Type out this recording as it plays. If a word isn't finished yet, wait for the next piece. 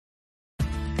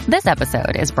This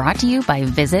episode is brought to you by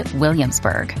Visit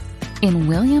Williamsburg. In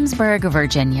Williamsburg,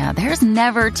 Virginia, there's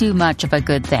never too much of a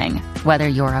good thing. Whether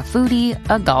you're a foodie,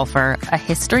 a golfer, a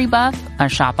history buff, a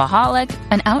shopaholic,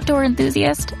 an outdoor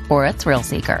enthusiast, or a thrill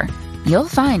seeker, you'll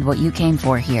find what you came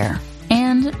for here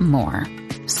and more.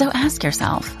 So ask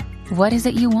yourself, what is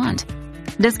it you want?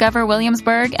 Discover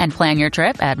Williamsburg and plan your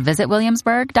trip at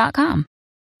visitwilliamsburg.com.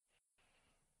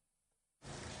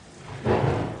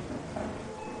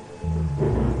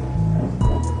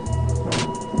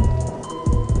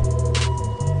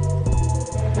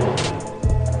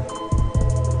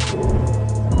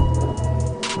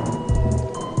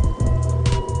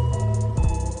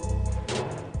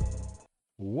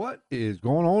 What is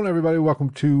going on, everybody? Welcome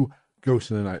to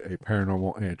Ghost in the Night, a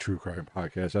paranormal and true crime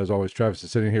podcast. As always, Travis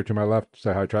is sitting here to my left.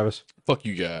 Say hi, Travis. Fuck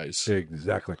you guys.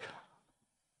 Exactly.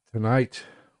 Tonight,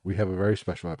 we have a very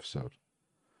special episode.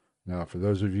 Now, for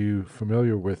those of you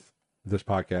familiar with this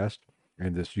podcast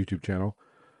and this YouTube channel,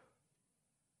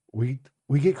 we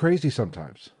get crazy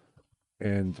sometimes.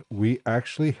 And we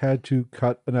actually had to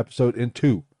cut an episode in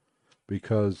two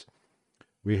because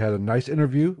we had a nice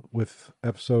interview with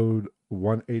episode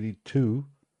 182,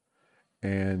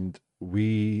 and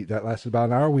that lasted about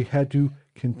an hour. We had to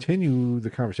continue the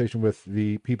conversation with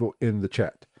the people in the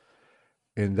chat,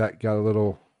 and that got a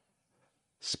little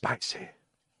spicy.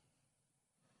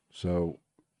 So,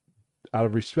 out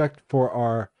of respect for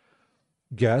our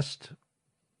guest,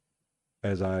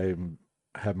 as I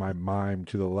have my mime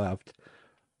to the left,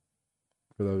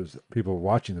 for those people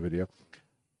watching the video,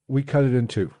 we cut it in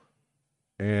two.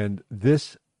 And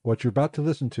this, what you're about to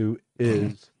listen to,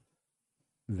 is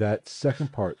that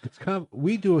second part. It's kind of,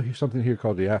 we do something here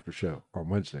called the after show on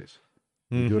Wednesdays.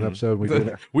 We do an episode.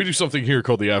 We do something here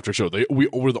called the after show.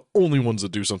 We're the only ones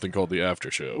that do something called the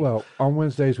after show. Well, on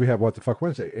Wednesdays we have What the Fuck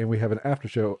Wednesday, and we have an after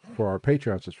show for our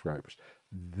Patreon subscribers.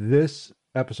 This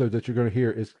episode that you're going to hear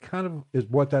is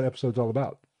what that episode's all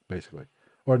about, basically,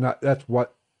 or not. That's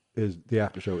what is the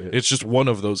after show is. It's just one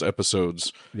of those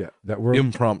episodes. Yeah, that we're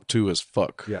impromptu as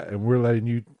fuck. Yeah, and we're letting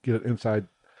you get an inside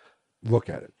look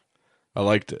at it. I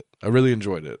liked it. I really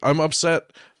enjoyed it. I'm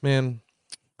upset, man.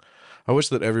 I wish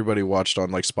that everybody watched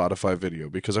on like Spotify video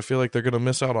because I feel like they're going to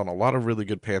miss out on a lot of really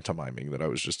good pantomiming that I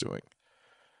was just doing.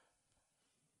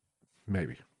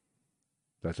 Maybe.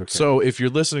 That's okay. So if you're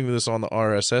listening to this on the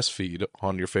RSS feed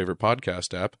on your favorite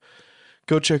podcast app,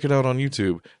 go check it out on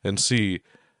YouTube and see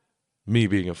me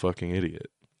being a fucking idiot.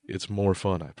 It's more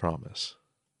fun, I promise.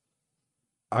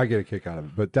 I get a kick out of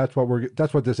it, but that's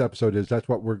what this episode is. That's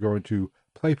what we're going to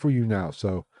play for you now.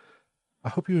 So I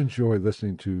hope you enjoy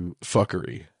listening to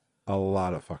fuckery. A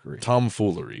lot of fuckery.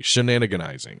 Tomfoolery.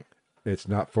 Shenaniganizing. It's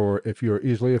not for if you're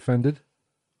easily offended.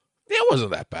 It wasn't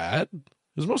that bad. It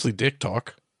was mostly dick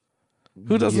talk.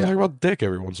 Who doesn't talk about dick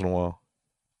every once in a while?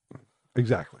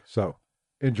 Exactly. So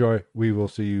enjoy. We will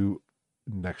see you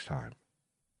next time.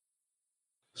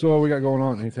 So what we got going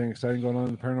on? Anything exciting going on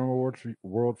in the paranormal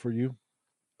world for you?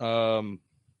 I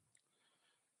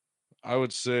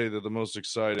would say that the most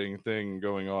exciting thing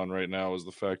going on right now is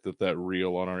the fact that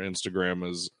reel on our Instagram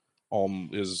is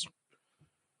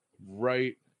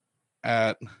right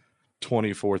at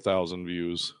 24,000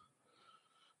 views.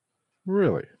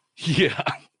 Really? Yeah.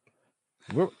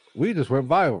 We just went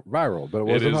viral, but it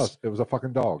wasn't us. It was a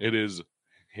fucking dog. It is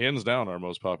hands down our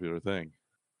most popular thing.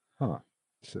 Huh.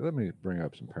 So let me bring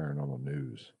up some paranormal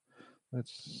news.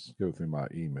 Let's go through my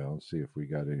email and see if we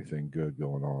got anything good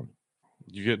going on.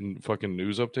 You getting fucking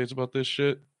news updates about this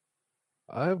shit?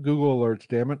 I have Google alerts,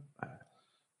 damn it.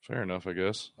 Fair enough, I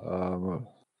guess.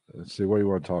 Let's see, what do you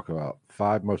want to talk about?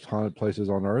 5 most haunted places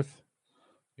on Earth?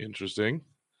 Interesting.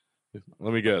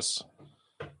 Let me guess.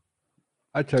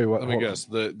 I tell you what. Let me guess.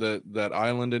 That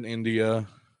island in India,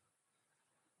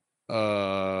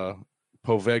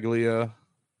 Poveglia,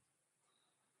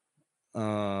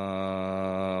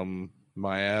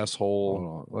 my asshole. Hold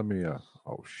on. Let me,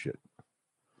 oh shit.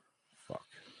 Fuck.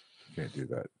 Can't do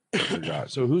that. I forgot.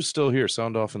 So who's still here?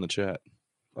 Sound off in the chat.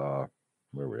 Where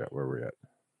we at?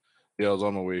 Yeah, I was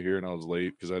on my way here and I was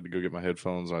late because I had to go get my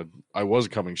headphones. I was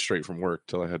coming straight from work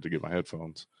till I had to get my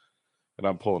headphones. And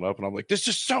I'm pulling up and I'm like, this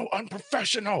is so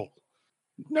unprofessional.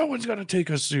 No one's going to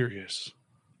take us serious.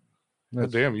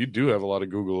 Damn, you do have a lot of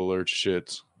Google Alert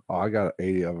shits. Oh, I got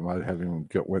 80 of them. I haven't even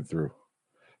went through.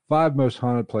 5 most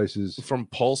haunted places. From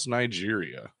Pulse,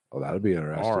 Nigeria. Oh, that'll be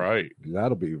interesting. All right.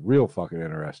 That'll be real fucking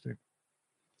interesting.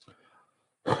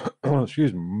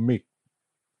 Excuse me.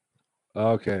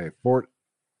 Okay.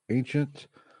 Ancient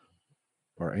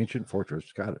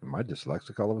Fortress. God, am I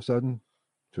dyslexic all of a sudden?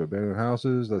 To abandoned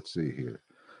houses. Let's see here.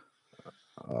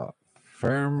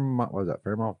 Fairmont. What is that?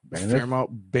 Fairmont?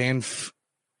 Fairmont Banff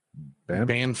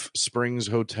Banff Springs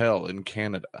Hotel in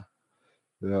Canada.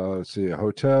 Let's see, a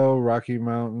hotel, Rocky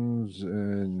Mountains,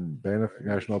 and Banff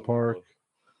National Park.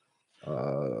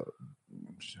 Apparently,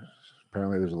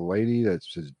 there's a lady that's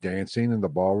just dancing in the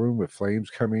ballroom with flames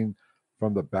coming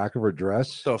from the back of her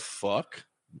dress. The fuck?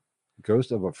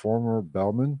 Ghost of a former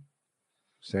bellman,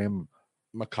 Sam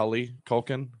Macaulay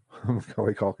Culkin.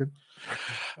 Macaulay Culkin.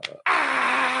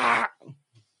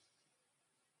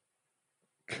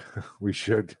 We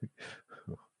should.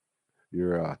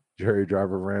 Your Jerry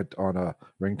Driver rant on a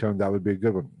ringtone, that would be a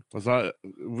good one. It's not.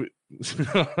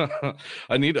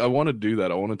 I want to do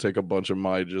that. I want to take a bunch of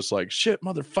my just like shit,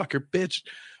 motherfucker, bitch.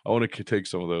 I want to take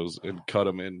some of those and cut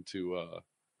them into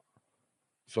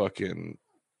fucking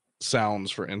sounds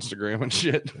for Instagram and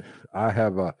shit. I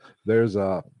have there's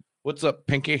a. What's up,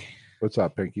 Pinky? What's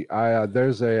up, Pinky? I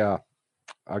there's a.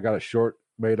 I got a short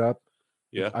made up.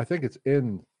 Yeah, I think it's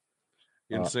in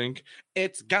sync.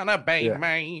 It's gonna be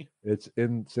me. It's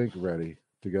in sync, ready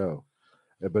to go,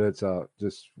 but it's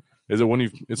just. Is it one you?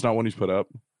 It's not one you've put up.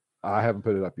 I haven't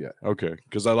put it up yet. Okay,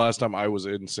 because the last time I was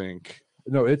in sync.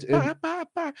 No, it's in.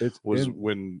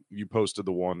 When you posted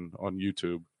the one on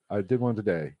YouTube. I did one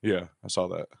today. Yeah, I saw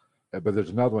that. But there's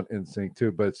another one in sync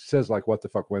too. But it says like "What the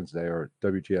fuck Wednesday" or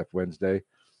 "WTF Wednesday."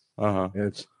 And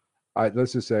it's.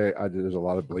 Let's just say there's a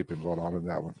lot of bleeping going on in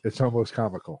that one. It's almost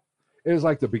comical. It was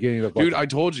like the beginning of. Dude, I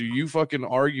told you fucking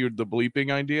argued the bleeping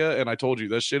idea, and I told you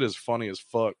that shit is funny as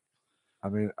fuck. I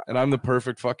mean, and I'm the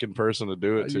perfect fucking person to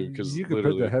do it too, because you could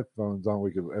put the headphones on.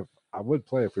 We could. I would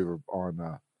play if we were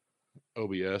on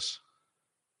OBS.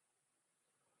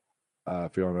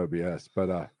 If you're on OBS,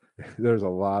 but there's a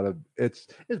lot of it's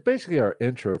basically our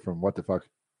intro from What the Fuck.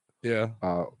 Yeah.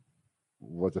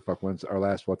 What the Fuck Wednesday? Our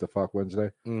last What the Fuck Wednesday.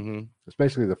 Mm-hmm. It's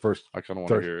basically the first. I kind of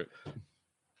want to hear it.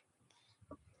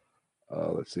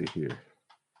 Let's see here.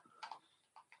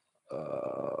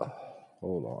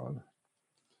 Hold on.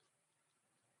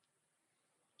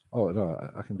 Oh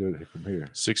no, I can do it from here.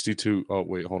 62. Oh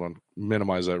wait, hold on.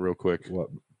 Minimize that real quick. What?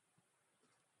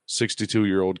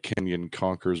 62-year-old Kenyan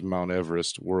conquers Mount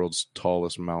Everest, world's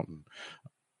tallest mountain.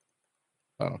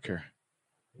 I don't care.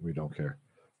 We don't care.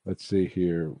 Let's see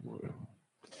here.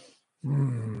 Let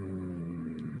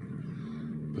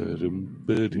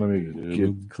me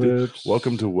get clips.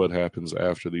 Welcome to what happens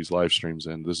after these live streams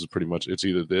end. This is pretty much, it's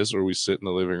either this or we sit in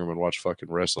the living room and watch fucking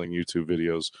wrestling YouTube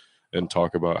videos and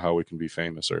talk about how we can be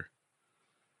famous at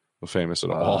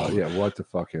all. Yeah, what the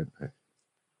fuck?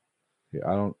 Yeah,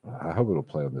 I hope it'll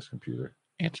play on this computer.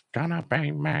 It's gonna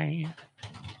be me.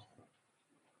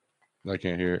 I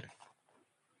can't hear it.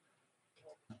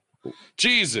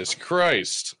 Jesus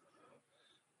Christ.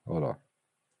 Hold on.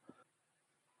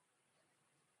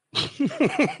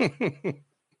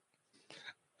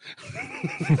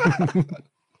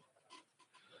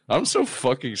 I'm so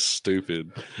fucking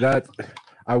stupid.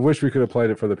 I wish we could have played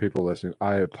it for the people listening.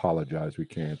 I apologize, we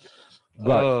can't.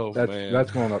 But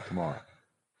that's going up tomorrow.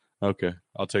 Okay,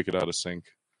 I'll take it out of sync.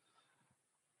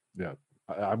 Yeah,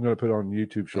 I'm going to put it on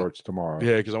YouTube Shorts tomorrow.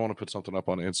 Yeah, because I want to put something up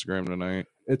on Instagram tonight.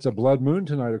 It's a blood moon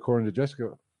tonight, according to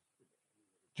Jessica.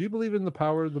 Do you believe in the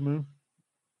power of the moon?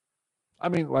 I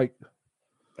mean, like,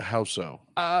 how so?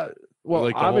 Well,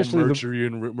 like the obviously, whole Mercury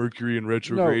and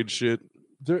retrograde shit.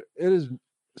 It is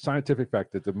scientific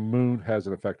fact that the moon has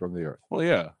an effect on the Earth. Well,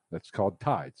 yeah, that's called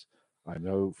tides. I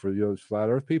know for those flat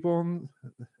Earth people in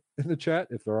the chat,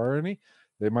 if there are any,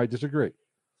 they might disagree.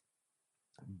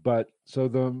 But so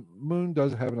the moon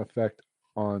does have an effect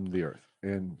on the Earth,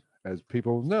 and as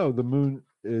people know, the moon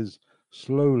is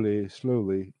slowly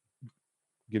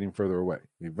getting further away.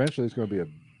 Eventually, it's going to be a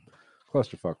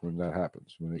clusterfuck when that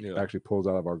happens, when it actually pulls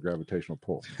out of our gravitational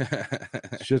pull.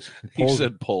 You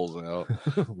said pulls out.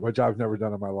 Which I've never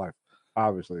done in my life.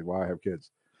 Obviously, why I have kids.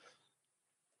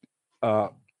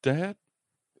 Dad?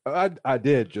 I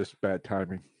did, just bad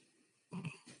timing.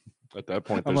 At that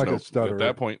point, I'm like a stutterer. At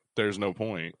that point, there's no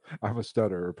point. I'm a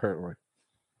stutterer, apparently.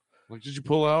 Like, did you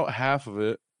pull out half of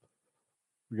it?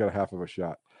 We got a half of a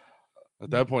shot.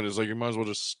 At that point, it's like you might as well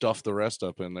just stuff the rest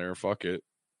up in there. Fuck it.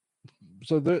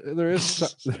 So there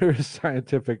is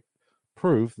scientific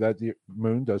proof that the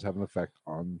moon does have an effect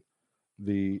on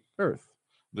the Earth.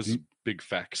 This is big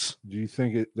facts. Do you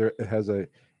think it has a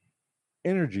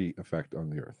energy effect on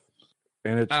the Earth?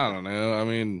 And I don't know. I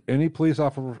mean, any police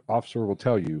officer will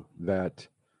tell you that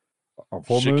on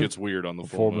full shit moon, gets weird on the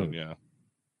full moon. Yeah.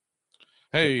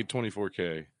 Hey,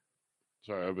 24K.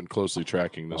 Sorry, I've been closely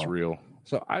tracking this reel.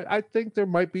 So I think there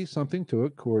might be something to it.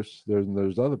 Of course,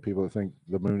 there's other people that think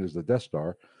the moon is the Death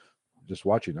Star, just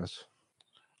watching us.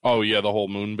 Oh yeah, the whole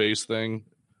moon base thing.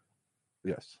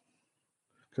 Yes.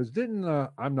 Because didn't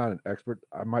I'm not an expert.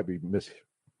 I might be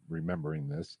misremembering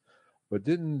this, but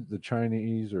didn't the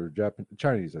Chinese or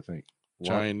Chinese, I think,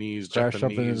 Chinese, crash Japanese.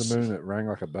 something into the moon that rang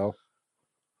like a bell?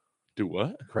 Do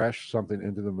what? Crash something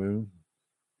into the moon.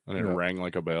 And it Yeah. rang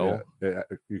like a bell. Yeah,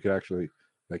 you could actually.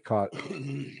 They caught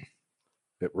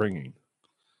it ringing.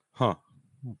 Huh.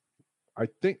 I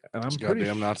think, and It's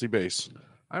goddamn Nazi base.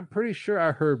 I'm pretty sure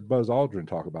I heard Buzz Aldrin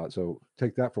talk about it, so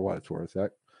take that for what it's worth.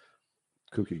 That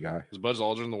kooky guy. Is Buzz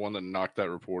Aldrin the one that knocked that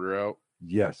reporter out?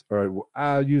 Yes. All right.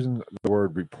 Well, using the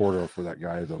word reporter for that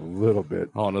guy is a little bit.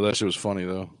 Oh no, that shit was funny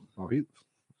though. Oh,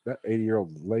 that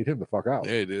 80-year-old laid him the fuck out.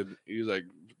 Yeah, he did. He was like,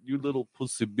 "You little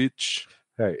pussy bitch."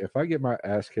 Hey, if I get my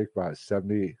ass kicked by a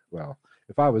 70, well,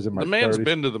 if I was in my The man's 30s,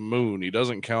 been to the moon. He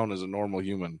doesn't count as a normal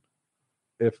human.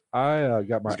 if I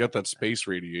got my He's got that space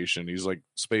radiation. He's like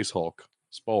Space Hulk,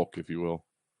 Spulk, if you will.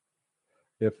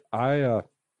 if I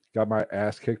got my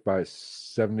ass kicked by a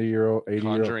 70-year-old, 80-year-old,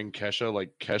 Conjuring Kesha,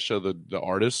 like Kesha the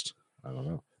artist. I don't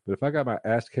know. But if I got my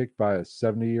ass kicked by a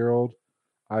 70-year-old,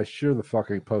 I sure the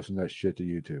fuck ain't posting that shit to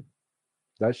YouTube.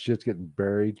 That shit's getting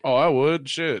buried. Oh, I would.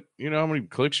 Shit. You know how many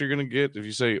clicks you're gonna get if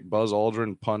you say Buzz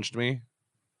Aldrin punched me?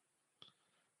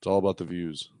 It's all about the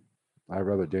views. I'd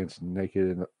rather dance naked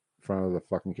in front of the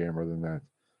fucking camera than that.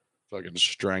 Fucking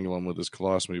strangle him with his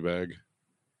colostomy bag.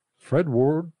 Fred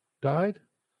Ward died?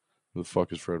 Who the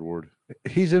fuck is Fred Ward?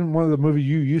 He's in one of the movies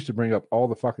you used to bring up all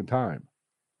the fucking time.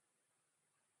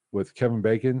 With Kevin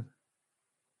Bacon.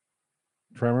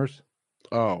 Tremors.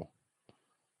 Oh,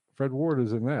 Fred Ward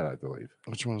is in that, I believe.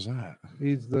 which one is that?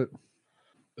 He's the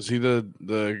Is he the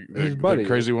His buddy.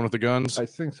 crazy one with the guns? I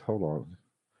think hold on.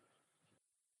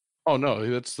 Oh no,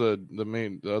 that's the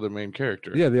other main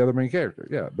character. Yeah, the other main character.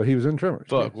 Yeah, but he was in Tremors.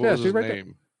 Fuck, what yeah, was see, his right there.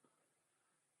 name?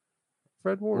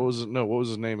 Fred Ward. What was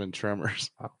his name in Tremors?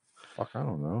 Fuck, I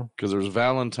don't know. Because there was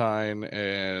Valentine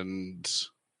and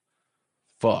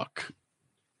fuck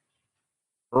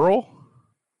Earl.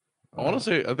 I want to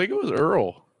say I think it was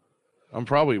Earl. I'm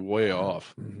probably way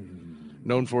off.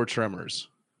 Known for Tremors.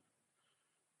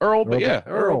 Earl, but yeah,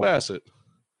 Earl Bassett.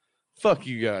 Fuck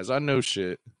you guys. I know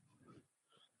shit.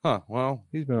 Huh? Well,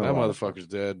 He's been that alive. motherfucker's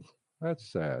dead. That's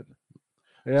sad.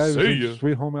 Yeah, he was See in ya.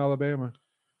 Sweet Home Alabama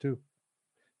too.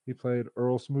 He played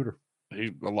Earl Smooter.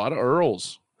 He a lot of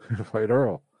Earls. He played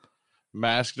Earl.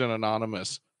 Masked and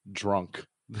anonymous, drunk.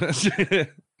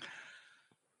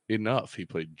 Enough. He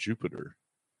played Jupiter.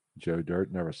 Joe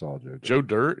Dirt. Never saw Joe Dirt. Joe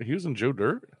Dirt. He was in Joe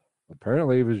Dirt.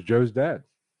 Apparently, he was Joe's dad.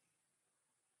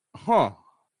 Huh?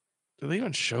 Did they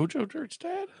even show Joe Dirt's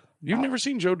dad? You've never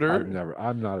seen Joe Dirt?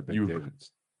 I'm not a big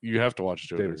You have to watch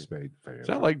Joe David Dirt. Spade fan.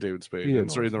 See, I like David Spade. He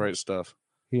It's reading annoys the me. right stuff.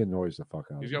 He annoys the fuck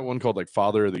out He's of got me. one called like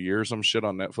Father of the Year or some shit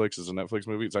on Netflix. It's a Netflix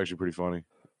movie. It's actually pretty funny.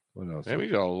 What else? Maybe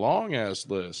he's got a long ass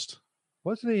list.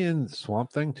 Wasn't he in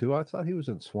Swamp Thing too? I thought he was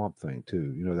in Swamp Thing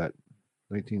too. You know that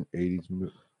 1980s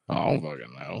movie. I don't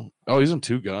fucking know. Oh, he's in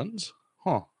Two Guns?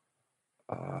 Huh.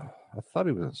 I thought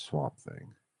he was in Swamp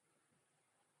Thing.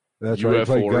 That's right. He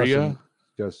played Euphoria?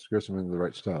 Gus Grissom in The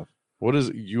Right Stuff. What is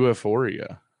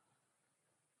Euphoria?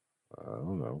 I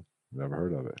don't know. Never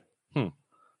heard of it. Hmm.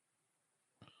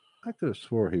 I could have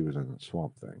swore he was in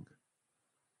Swamp Thing.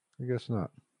 I guess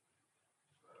not.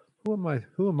 Who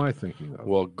am I thinking of?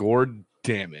 Well, Gord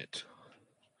damn it.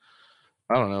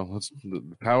 I don't know. That's the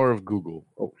power of Google.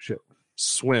 Oh shit.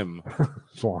 Swim.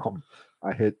 Swamp.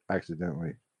 I hit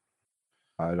accidentally.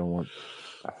 I don't want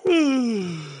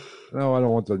No, I don't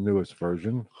want the newest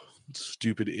version.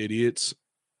 Stupid idiots.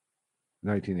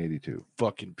 1982.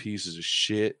 Fucking pieces of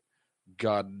shit.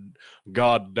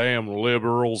 Goddamn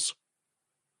liberals.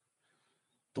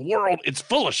 The world, it's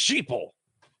full of sheeple.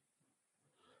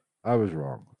 I was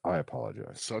wrong. I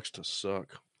apologize. Sucks to suck.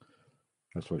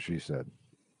 That's what she said.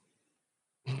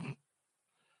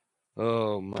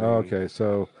 Oh man. Okay,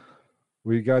 so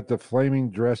we got the flaming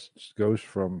dress ghost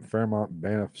from Fairmont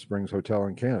Banff Springs Hotel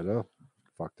in Canada.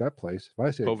 Fuck that place. If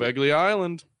I say Poveglia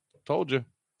Island. Told you.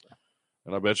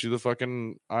 And I bet you the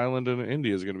fucking island in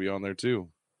India is going to be on there too.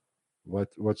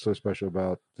 what's so special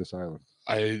about this island?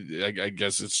 I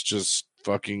guess it's just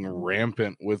fucking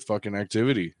rampant with fucking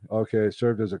activity. Okay, it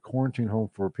served as a quarantine home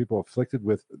for people afflicted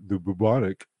with the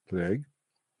bubonic plague.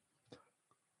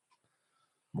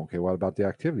 Okay, what about the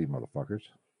activity, motherfuckers?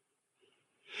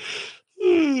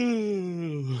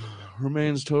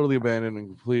 Remains totally abandoned and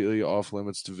completely off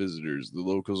limits to visitors. The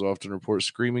locals often report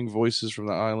screaming voices from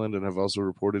the island and have also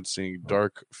reported seeing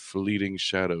dark, fleeting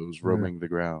shadows roaming the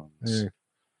grounds.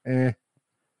 I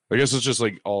guess it's just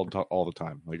like all the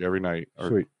time, like every night.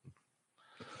 Sweet.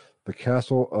 The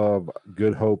Castle of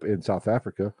Good Hope in South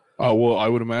Africa. Oh, well, I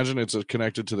would imagine it's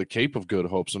connected to the Cape of Good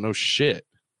Hope, so no shit.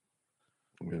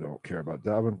 We don't care about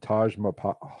that one. Taj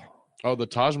Mahal. Oh, the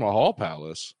Taj Mahal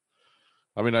Palace.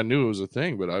 I mean, I knew it was a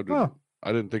thing, but I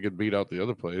didn't think it'd beat out the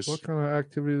other place. What kind of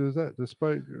activity is that?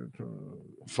 Despite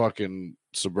Fucking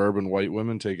suburban white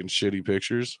women taking shitty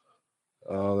pictures.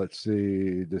 let's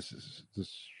see. This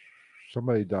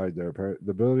somebody died there.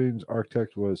 The building's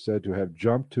architect was said to have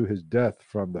jumped to his death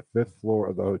from the 5th floor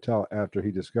of the hotel after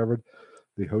he discovered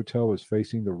the hotel was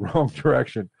facing the wrong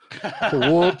direction.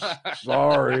 Whoops,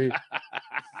 sorry.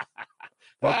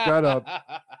 Fuck that up.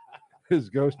 His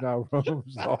ghost now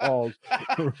roams the halls,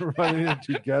 running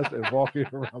into guests and walking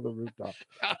around the rooftop.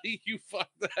 How do you fuck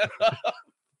that up?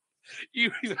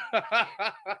 You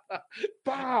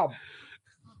Bob,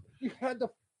 you had the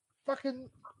fucking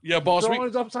boss.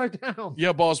 drawings upside down.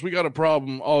 Yeah, boss, we got a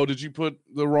problem. Oh, did you put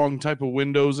the wrong type of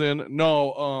windows in?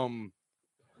 No,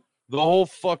 the whole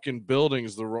fucking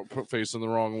building's facing the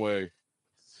wrong way.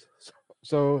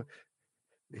 So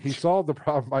he solved the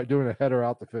problem by doing a header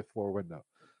out the 5th floor window.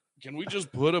 Can we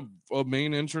just put a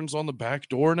main entrance on the back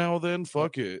door now? Then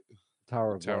fuck it.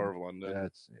 Tower of London.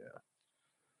 That's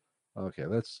Okay,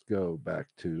 let's go back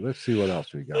to. Let's see what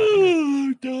else we got.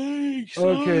 Oh, dang.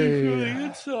 Okay.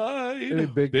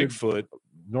 Inside. Big Bigfoot.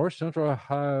 North Central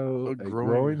Ohio, a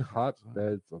growing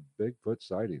hotbed for Bigfoot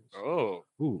sightings. Oh.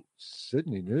 Ooh,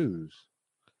 Sydney News.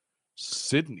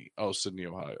 Sydney. Oh, Sydney,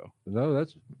 Ohio. No,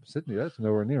 that's Sydney. That's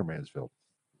nowhere near Mansfield.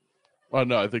 Oh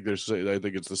no, I think it's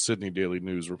the Sydney Daily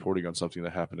News reporting on something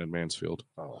that happened in Mansfield.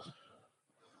 Oh,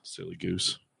 silly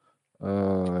goose.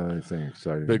 Anything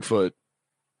exciting? Bigfoot.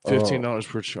 $15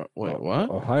 per chart. Wait, what?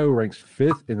 Ohio ranks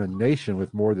 5th in the nation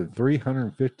with more than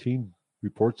 315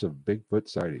 reports of Bigfoot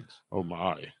sightings. Oh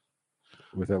my!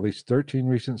 With at least 13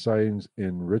 recent sightings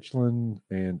in Richland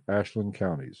and Ashland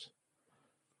counties.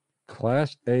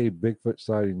 Class A Bigfoot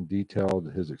sighting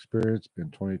detailed his experience in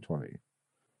 2020.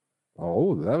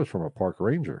 Oh, that was from a park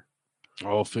ranger.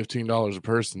 Oh, $15 a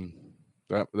person.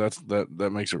 That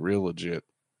makes it real legit.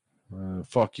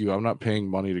 Fuck you. I'm not paying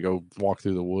money to go walk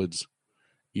through the woods.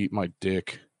 Eat my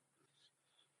dick.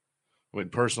 I mean,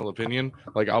 personal opinion,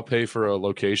 like I'll pay for a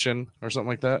location or something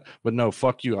like that. But no,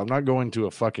 fuck you. I'm not going to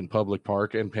a fucking public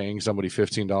park and paying somebody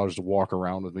 $15 to walk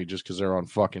around with me just because they're on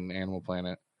fucking Animal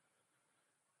Planet.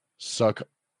 Suck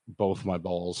both my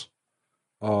balls.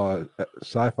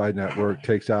 Sci-Fi Network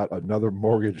takes out another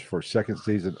mortgage for second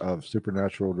season of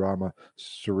supernatural drama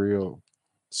Surreal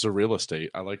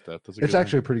Estate. I like that. It's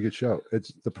actually a pretty good show.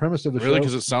 It's the premise of the show. Really,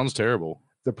 because it sounds terrible.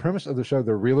 The premise of the show,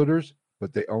 they're realtors,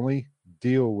 but they only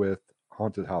deal with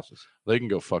haunted houses. They can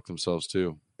go fuck themselves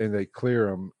too. And they clear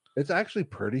them. It's actually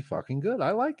pretty fucking good.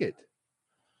 I like it.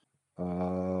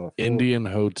 Indian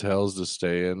hotels to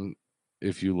stay in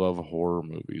if you love horror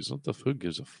movies. What the fuck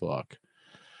gives a fuck?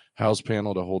 House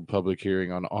panel to hold public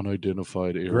hearing on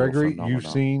unidentified aerial Gregory, phenomena.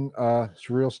 you've seen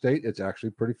Surreal State. It's actually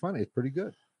pretty funny. It's pretty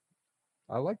good.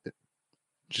 I liked it.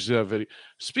 Did you see that video?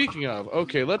 Speaking of,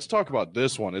 okay, let's talk about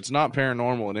this one. It's not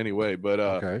paranormal in any way, but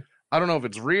okay. I don't know if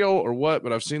it's real or what,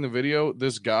 but I've seen the video.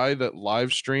 This guy that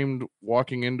live streamed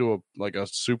walking into a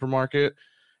supermarket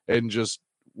and just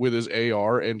with his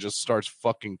AR and just starts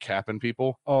fucking capping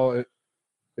people. Oh,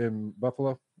 in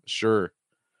Buffalo? Sure.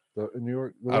 In New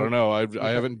York? I don't know. I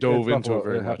haven't dove into it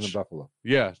very much. Happened in Buffalo.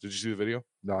 Yeah. Did you see the video?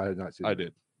 No, I did not see it. I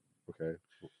did. Okay.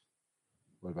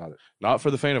 What about it? Not for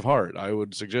the faint of heart. I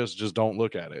would suggest just don't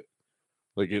look at it.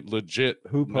 Like it legit,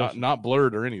 Who posted, not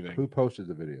blurred or anything. Who posted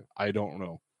the video? I don't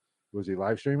know. Was he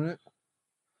live streaming it?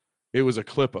 It was a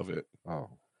clip of it.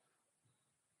 Oh.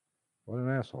 What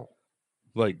an asshole.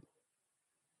 Like,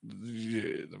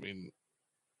 yeah, I mean,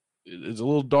 it's a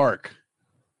little dark.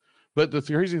 But the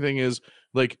crazy thing is,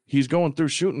 like, he's going through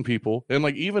shooting people and,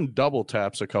 like, even double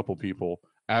taps a couple people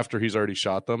after he's already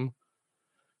shot them.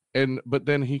 But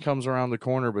then he comes around the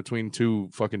corner between two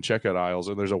fucking checkout aisles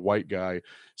and there's a white guy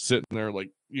sitting there,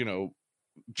 like, you know,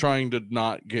 trying to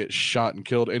not get shot and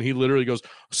killed. And he literally goes,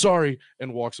 sorry,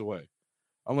 and walks away.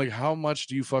 I'm like, how much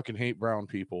do you fucking hate brown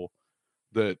people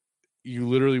that you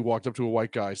literally walked up to a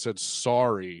white guy, said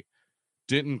sorry,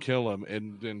 didn't kill him,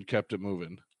 and then kept it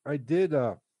moving? I did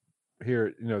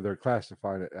hear, you know, they're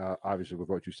classifying it, obviously, with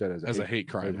what you said as a hate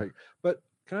crime. But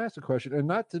can I ask a question? And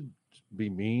not to be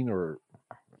mean or...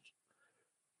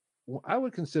 I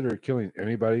would consider killing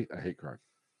anybody a hate crime.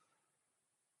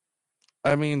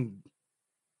 I mean,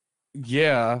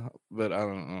 yeah, but I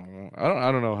don't know.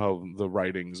 I don't know how the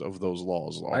writings of those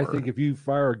laws are. I think if you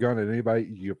fire a gun at anybody,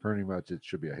 you pretty much it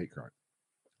should be a hate crime.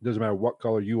 It doesn't matter what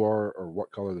color you are or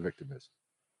what color the victim is.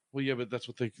 Well, yeah, but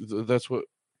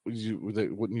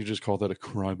wouldn't you just call that a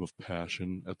crime of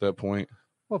passion at that point?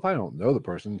 Well, if I don't know the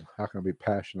person, how can I be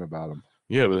passionate about them?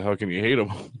 Yeah, but how can you hate them?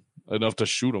 enough to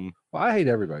shoot them. Well, I hate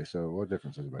everybody, so what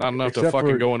difference does it make? Not enough to Except fucking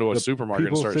for go into a the supermarket and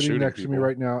people start sitting shooting next people. to me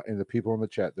right now, and the people in the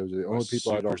chat. Those are the only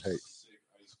people I don't hate.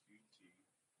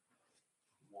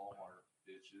 Walmart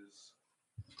bitches.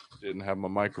 Didn't have my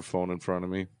microphone in front of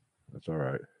me. That's all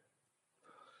right.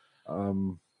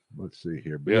 Let's see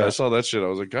here. But Yeah, I saw that shit. I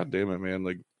was like, God damn it, man!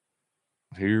 Like,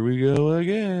 here we go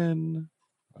again.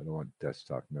 I don't want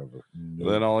desktop over. And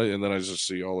then I just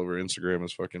see all over Instagram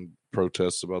is fucking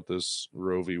protests about this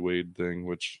Roe v. Wade thing,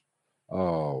 which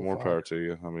more power to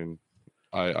you. I mean,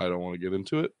 I don't want to get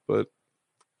into it, but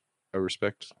I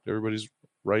respect everybody's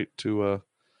right to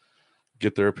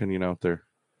get their opinion out there.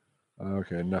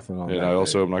 Okay, nothing on that. And I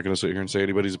also am not going to sit here and say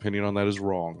anybody's opinion on that is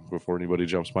wrong before anybody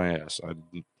jumps my ass.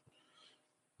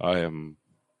 I am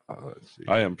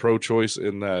pro-choice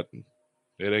in that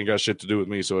it ain't got shit to do with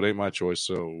me, so it ain't my choice.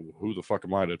 So who the fuck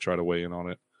am I to try to weigh in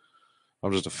on it?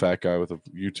 I'm just a fat guy with a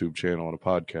YouTube channel and a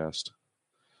podcast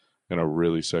and a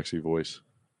really sexy voice.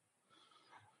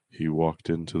 He walked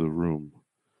into the room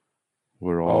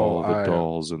where all the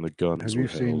dolls and the guns have were you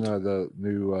seen held. the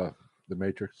new The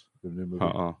Matrix, the new movie?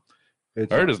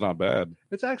 I heard it's not bad.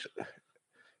 It's actually,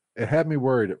 it had me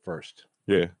worried at first.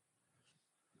 Yeah.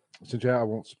 Since I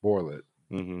won't spoil it,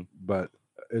 Mm-hmm. but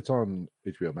it's on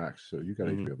HBO Max, so you got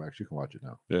HBO Max. You can watch it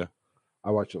now. Yeah.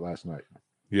 I watched it last night.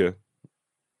 Yeah.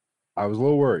 I was a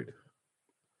little worried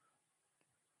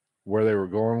where they were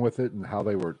going with it and how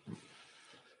they were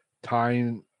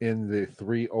tying in the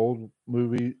 3 old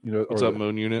movie. You know, What's up,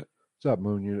 Moon Unit? What's up,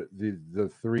 Moon Unit? The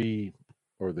 3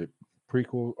 or the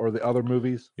prequel or the other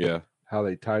movies. Yeah. How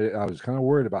they tied it. I was kind of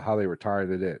worried about how they were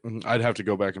tying it in. I'd have to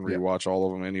go back and rewatch all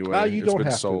of them anyway. You It's don't been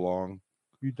have so to. long.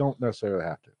 You don't necessarily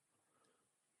have to.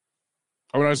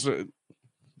 I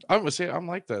mean, I'm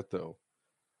like that though.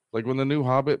 Like when the new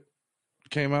Hobbit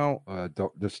came out,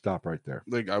 Don't just stop right there.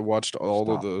 like I watched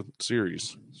all of the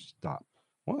series. Stop.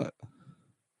 What?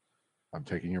 I'm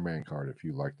taking your man card if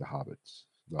you like the Hobbits.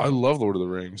 I love Lord of the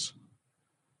Rings.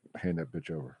 Hand that bitch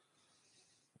over.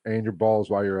 And your balls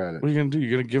while you're at it. What are you gonna do? You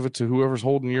gonna give it to whoever's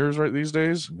holding yours right these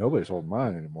days? Nobody's holding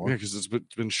mine anymore. Yeah, because it's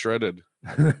been shredded.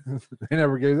 They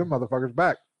never gave them motherfuckers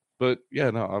back. But yeah,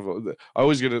 no, I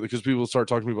always get it because people start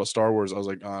talking to me about Star Wars. I was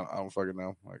like, I don't fucking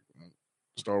know. Like,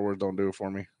 Star Wars don't do it for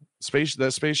me.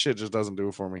 That space shit just doesn't do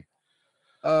it for me.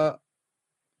 I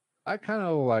kind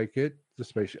of like it, the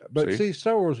spaceship. But see,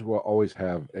 Star Wars will always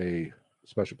have a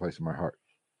special place in my heart.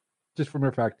 Just from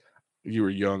the fact you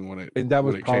were young when it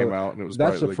came out, and it was the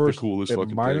coolest fucking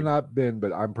thing. It might have not been,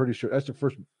 but I'm pretty sure that's the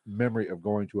first memory of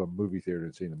going to a movie theater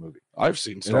and seeing a movie. I've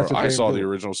seen I saw the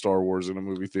original Star Wars in a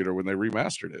movie theater when they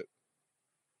remastered it.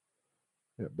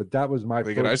 Yeah, but that was my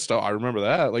first. I remember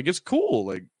that. Like, it's cool.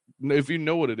 Like, if you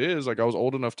know what it is, like I was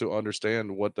old enough to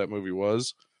understand what that movie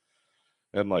was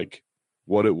and like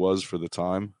what it was for the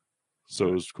time. So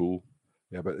it was cool.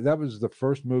 Yeah, but that was the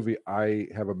first movie I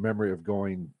have a memory of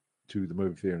going to the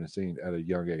movie theater and seeing at a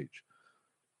young age.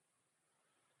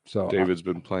 So David's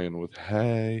been playing with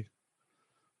hey.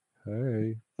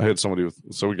 I had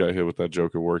we got hit with that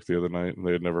joke at work the other night and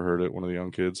they had never heard it, one of the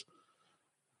young kids.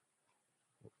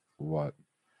 What?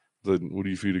 What do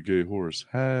you feed a gay horse?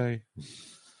 Hey.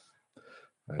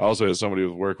 I also had somebody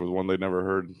with work with one they'd never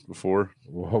heard before.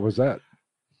 What was that?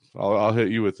 I'll hit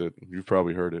you with it. You've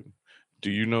probably heard it. Do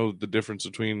you know the difference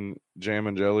between jam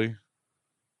and jelly?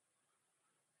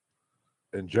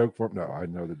 In joke form? No, I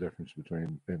know the difference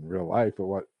between in real life, but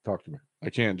what? Talk to me. I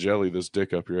can't jelly this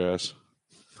dick up your ass.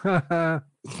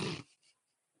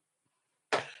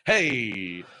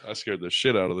 Hey! I scared the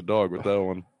shit out of the dog with that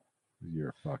one.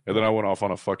 You're fucked. And then I went off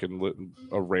on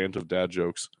a rant of dad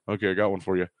jokes. Okay, I got one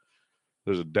for you.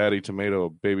 There's a daddy tomato, a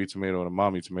baby tomato, and a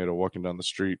mommy tomato walking down the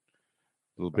street.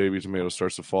 The baby tomato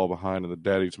starts to fall behind, and the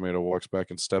daddy tomato walks back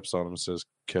and steps on him and says,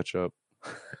 "Catch up."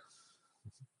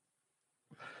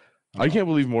 I can't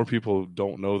believe more people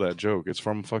don't know that joke. It's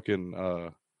from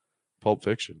fucking Pulp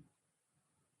Fiction.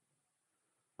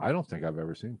 I don't think I've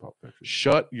ever seen Pulp Fiction.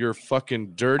 Shut your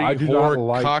fucking dirty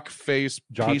whore, cock-face,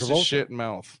 piece of shit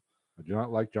mouth. I do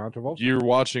not like John Travolta. You're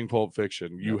watching Pulp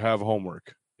Fiction. You have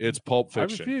homework. It's Pulp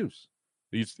Fiction. I refuse.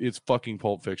 It's fucking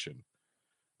Pulp Fiction.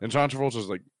 And John Travolta's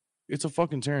like, it's a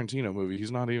fucking Tarantino movie.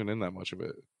 He's not even in that much of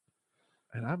it.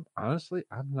 And I'm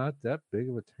not that big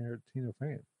of a Tarantino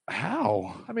fan.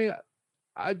 How? I mean,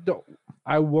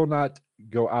 I will not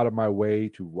go out of my way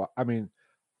to I mean,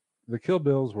 the Kill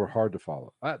Bills were hard to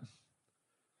follow. I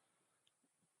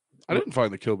didn't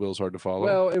find the Kill Bills hard to follow.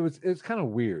 Well, it's kind of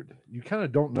weird. You kind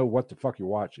of don't know what the fuck you're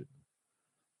watching.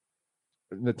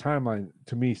 And the timeline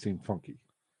to me seemed funky.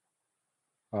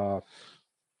 What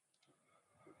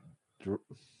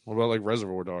about like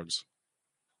Reservoir Dogs?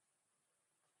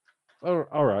 Oh,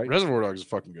 all right. Reservoir Dogs is a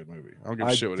fucking good movie. I don't give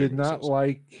a shit I what did anybody not says.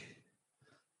 like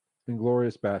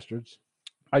Inglorious Bastards.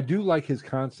 I do like his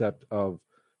concept of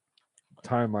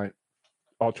timeline,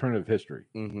 alternative history.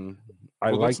 Mm-hmm.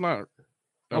 I Well, like. that's not.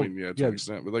 I Oh, mean, yeah, to yeah. an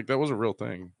extent, but like that was a real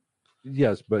thing.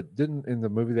 Yes, but didn't in the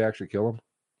movie they actually kill him?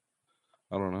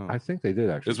 I don't know. I think they did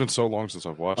actually. It's been so long since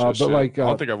I've watched But that shit. like, I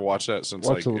don't think I've watched that since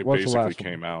what's like the- it what's the basically last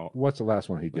came out. What's the last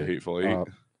one he The did? Hateful Eight.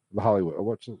 The Hollywood.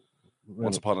 What's the,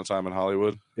 Once Upon a Time in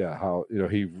Hollywood. yeah? How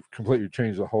he completely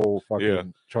changed the whole fucking Yeah.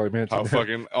 Charlie Manson. How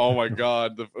fucking oh my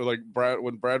god!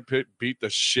 When Brad Pitt beat the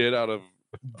shit out of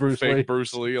Bruce Lee. fake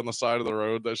Bruce Lee on the side of the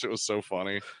road, that shit was so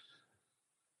funny.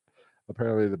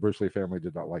 Apparently, the Bruce Lee family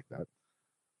did not like that.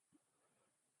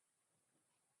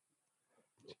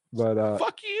 But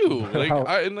Fuck you! Like how-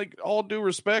 and like all due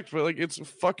respect, but like it's a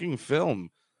fucking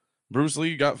film. Bruce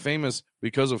Lee got famous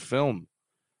because of film.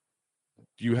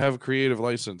 You have creative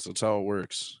license. That's how it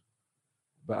works.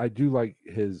 but I do like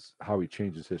how he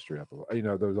changes history up.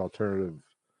 Those alternative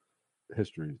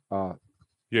histories.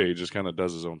 Yeah, he just kind of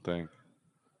does his own thing.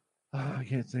 I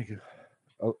can't think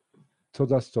of. Till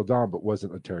Dusk Till Dawn, but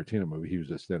wasn't a Tarantino movie. He was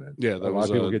just in it. Yeah, a that lot was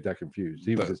of people a- get that confused.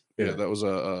 He was just in it. That was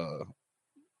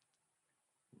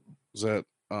was that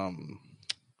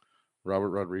Robert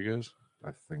Rodriguez?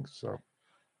 I think so.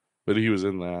 But he was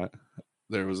in that.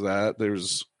 There was that. There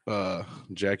was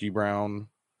Jackie Brown,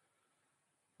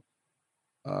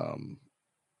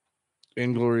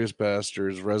 Inglorious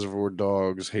Bastards, Reservoir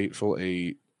Dogs, Hateful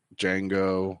Eight,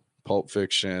 Django, Pulp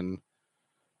Fiction.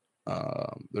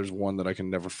 There's one that I can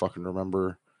never fucking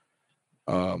remember.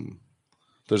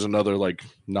 There's another like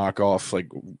knockoff like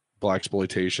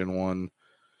blaxploitation one.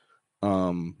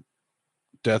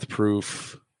 Death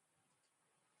Proof,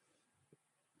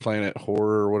 Planet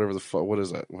Horror, whatever the fuck. What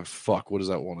is that? What is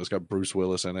that one? It's got Bruce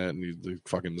Willis in it and the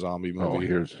fucking zombie movie. Oh,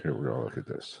 here we're gonna look at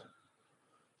this.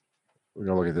 We're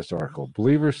gonna look at this article.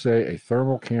 Believers say a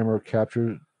thermal camera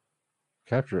capture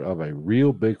of a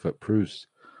real Bigfoot proves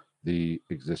the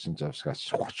existence of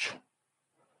Sasquatch.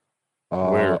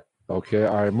 Where? Okay,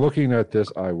 I'm looking at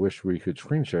this. I wish we could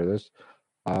screen share this.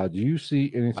 Do you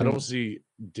see anything? I don't see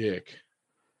Dick.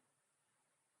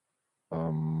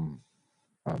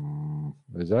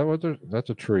 Is that what that's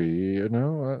a tree?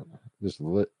 This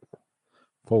lit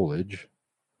foliage.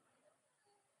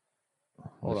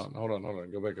 Hold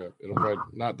on. Go back up. It'll probably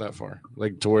not that far.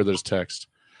 Like to where there's text.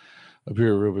 Up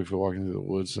here, real big for walking through the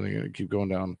woods, and they keep going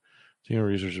down. Team of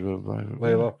research about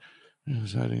Layla.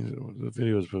 The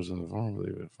video was posted on the forum.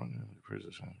 Believe it.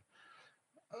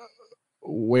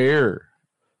 Where?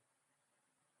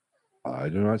 I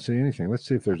do not see anything. Let's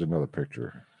see if there's another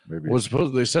picture. Maybe. Well,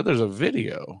 they said there's a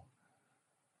video.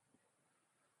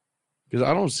 Because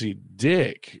I don't see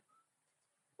Dick.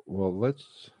 Well,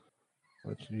 let's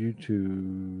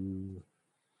YouTube.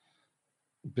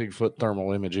 Bigfoot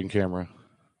thermal imaging camera.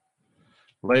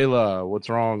 Layla, what's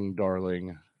wrong,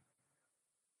 darling?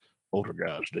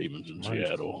 Poltergeist demons in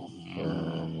Seattle.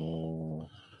 Thermal.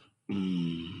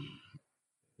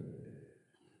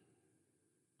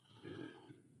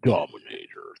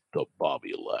 Dominator, the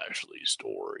Bobby Lashley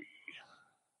story.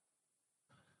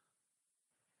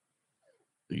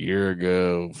 A year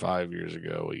ago, 5 years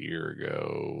ago, a year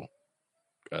ago.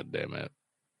 God damn it.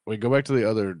 Wait, go back to the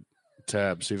other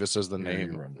tab, see if it says the Yeah, you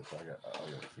name. run this. I'll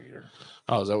get feed her.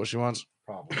 Oh, is that what she wants?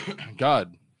 Probably.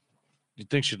 God. You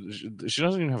think she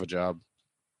doesn't even have a job?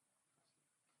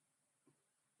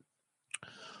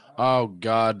 Oh,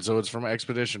 God. So it's from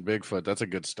Expedition Bigfoot. That's a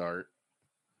good start.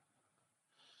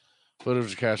 Footage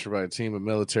was captured by a team of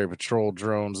military patrol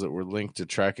drones that were linked to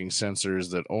tracking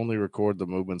sensors that only record the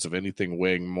movements of anything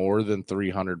weighing more than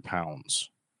 300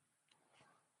 pounds.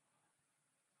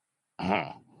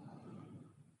 Huh.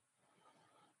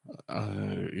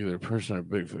 Either a person or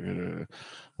Bigfoot.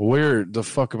 Where the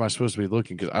fuck am I supposed to be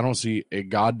looking? Because I don't see a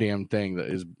goddamn thing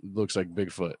that looks like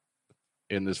Bigfoot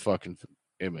in this fucking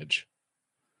image.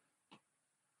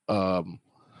 So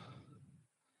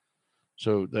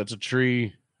that's a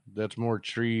tree. That's more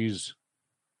trees.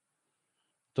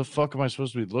 The fuck am I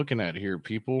supposed to be looking at here,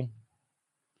 people?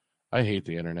 I hate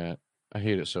the internet. I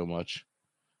hate it so much.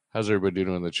 How's everybody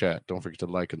doing in the chat? Don't forget to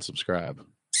like and subscribe.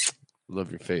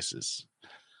 Love your faces.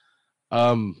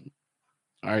 All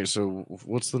right, so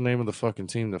what's the name of the fucking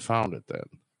team that found it then?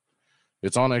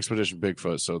 It's on Expedition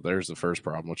Bigfoot, so there's the first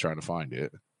problem with trying to find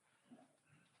it.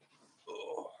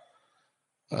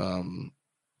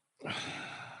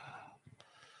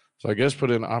 So I guess put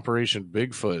in Operation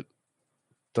Bigfoot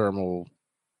thermal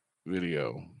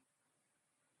video.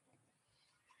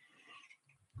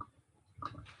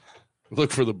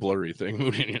 Look for the blurry thing.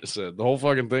 Moody said the whole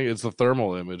fucking thing. It's the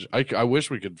thermal image. I wish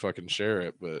we could fucking share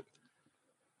it, but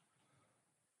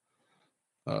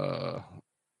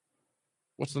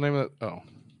what's the name of that? Oh,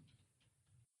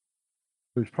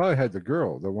 Who's probably had the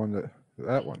girl, the one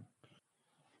that one.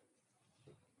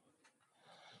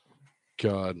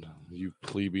 God, you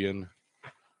plebeian.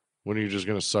 When are you just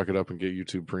gonna suck it up and get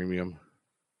YouTube Premium?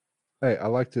 Hey, I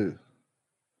like to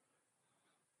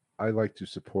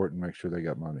support and make sure they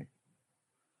got money.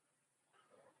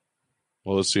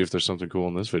 Well, let's see if there's something cool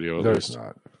in this video. At There's least.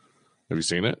 not. Have you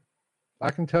seen it? I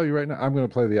can tell you right now, I'm going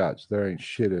to play the odds. There ain't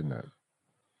shit in that.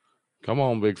 Come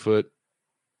on, Bigfoot.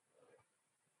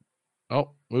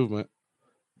 Oh, movement.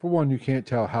 For one, you can't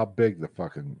tell how big the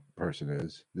fucking person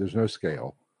is. There's no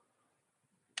scale.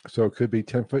 So it could be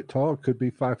 10 foot tall. It could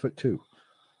be 5'2".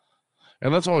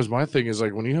 And that's always my thing is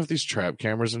like when you have these trap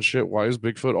cameras and shit, why is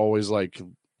Bigfoot always like,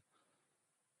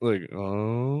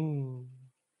 oh,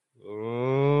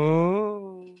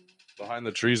 behind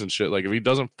the trees and shit? Like if he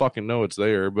doesn't fucking know it's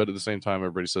there, but at the same time,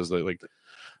 everybody says that like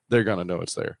they're gonna know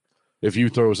it's there. If you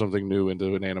throw something new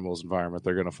into an animal's environment,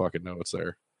 they're gonna fucking know it's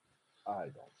there.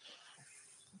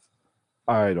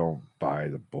 I don't buy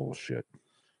the bullshit.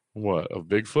 What, of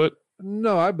Bigfoot?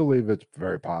 No, I believe it's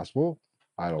very possible.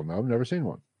 I don't know. I've never seen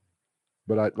one.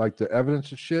 But I like the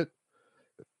evidence of shit.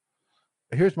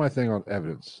 Here's my thing on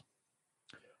evidence.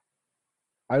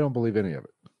 I don't believe any of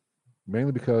it.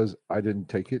 Mainly because I didn't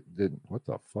take it. What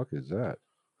the fuck is that?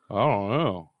 I don't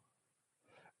know.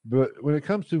 But when it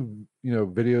comes to,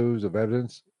 videos of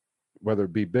evidence, whether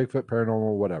it be Bigfoot,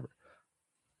 paranormal, whatever,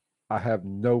 I have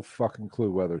no fucking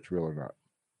clue whether it's real or not.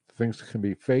 Things can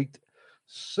be faked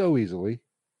so easily.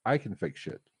 I can fake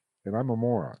shit, and I'm a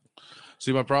moron.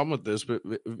 See, my problem with this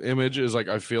image is like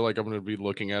I feel like I'm going to be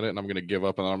looking at it and I'm going to give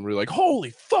up, and I'm really like,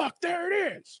 holy fuck, there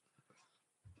it is.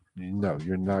 No,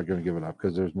 you're not going to give it up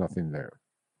because there's nothing there.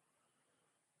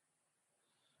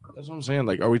 That's what I'm saying.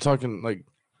 Like, are we talking like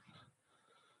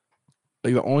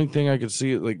the only thing I could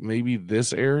see, like maybe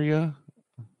this area,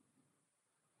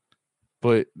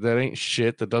 but that ain't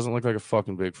shit. That doesn't look like a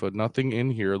fucking Bigfoot. Nothing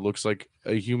in here looks like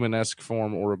a human-esque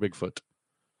form or a Bigfoot.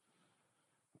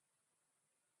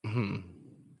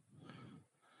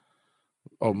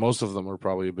 Oh, most of them are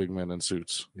probably big men in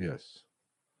suits. Yes.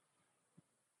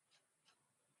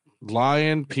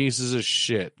 Lying pieces of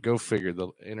shit. Go figure. The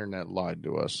internet lied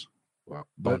to us. Wow.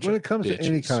 But when it comes to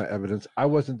any kind of evidence, I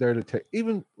wasn't there to take,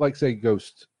 even like say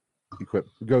ghost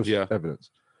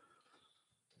evidence.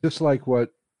 Just like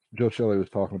what Joe Shelley was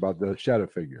talking about, the shadow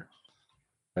figure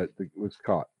that was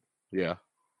caught. Yeah.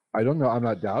 I don't know. I'm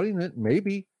not doubting it.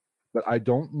 Maybe, but I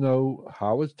don't know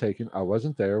how it was taken. I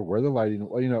wasn't there. Where the lighting,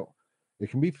 it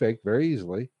can be faked very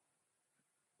easily.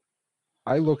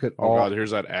 I look at all. God,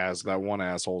 here's that one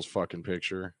asshole's fucking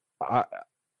picture.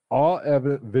 All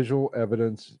visual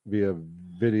evidence via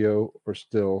video or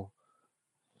still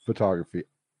photography,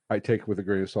 I take with a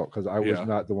grain of salt because I was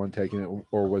not the one taking it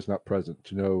or was not present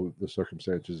to know the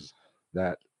circumstances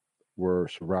that were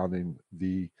surrounding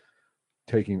the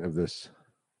taking of this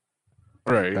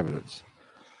evidence.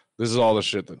 This is all the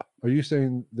shit that. Are you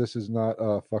saying this is not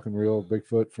a fucking real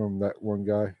Bigfoot from that one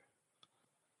guy?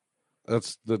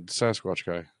 That's the Sasquatch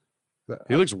guy.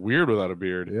 He looks weird without a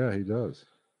beard. Yeah, he does.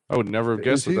 I would never have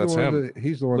guessed that's him.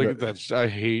 He's the one. Look at that. I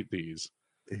hate these.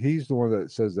 He's the one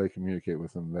that says they communicate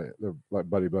with him. They're like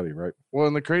buddy, right? Well,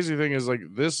 and the crazy thing is, like,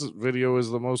 this video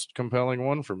is the most compelling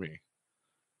one for me.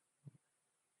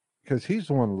 Because he's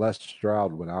the one Les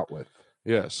Stroud went out with.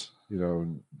 Yes. Did a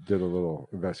little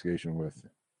investigation with.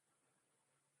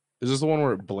 Is this the one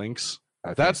where it blinks?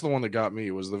 That's the one that got me,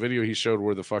 was the video he showed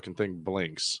where the fucking thing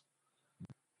blinks.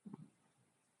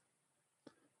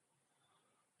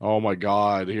 Oh my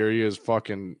God, here he is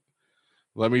fucking.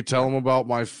 Let me tell him about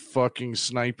my fucking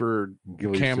sniper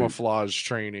camouflage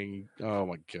training. Oh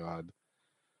my God.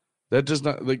 That does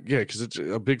not, because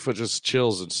a Bigfoot just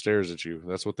chills and stares at you.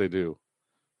 That's what they do.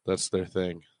 That's their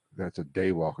thing. That's a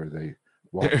daywalker. They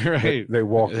walk. Right. They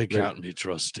walk. They can't be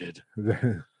trusted.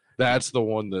 That's the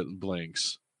one that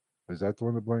blinks. Is that the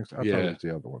one that blinks? I thought it was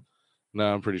the other one.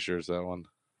 No, I'm pretty sure it's that one.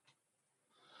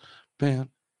 Bam.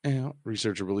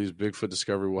 Researcher believes Bigfoot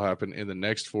discovery will happen in the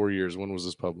next 4 years. When was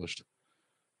this published?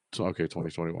 Okay,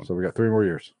 2021. So we got 3 more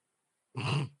years.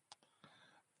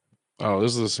 Oh,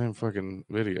 this is the same fucking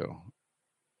video.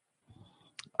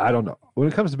 I don't know. When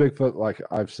it comes to Bigfoot, like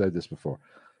I've said this before,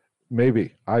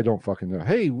 maybe I don't fucking know.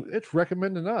 Hey, it's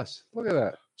recommending us. Look at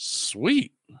that.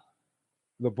 Sweet.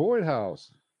 The Boyd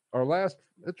House.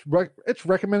 It's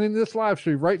recommending this live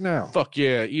stream right now. Fuck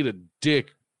yeah, eat a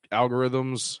dick,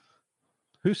 algorithms.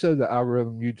 Who said the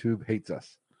algorithm YouTube hates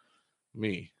us?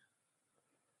 Me.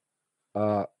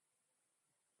 But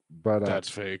that's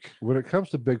fake. When it comes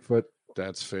to Bigfoot,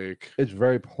 that's fake. It's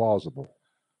very plausible.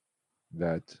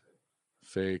 that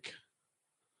Fake.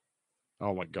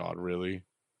 Oh my God, really?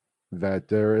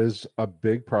 there is a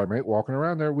big primate walking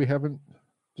around there we haven't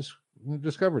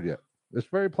discovered yet. It's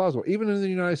very plausible, even in the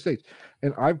United States.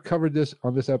 And I've covered this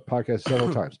on this podcast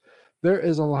several times. There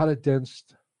is a lot of dense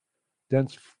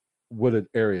wooded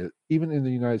area, even in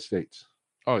the United States.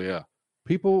 Oh yeah.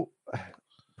 People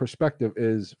perspective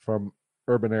is from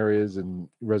urban areas and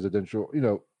residential,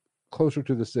 closer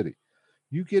to the city.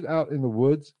 You get out in the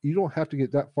woods, you don't have to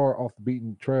get that far off the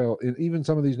beaten trail in even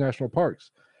some of these national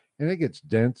parks. And it gets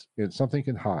dense and something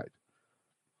can hide.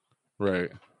 Right.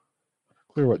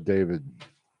 Clear what David.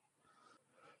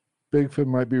 Bigfoot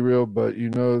might be real, but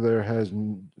there has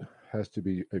to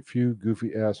be a few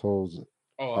goofy assholes.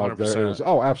 Oh, out there. 100%.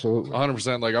 Oh, absolutely.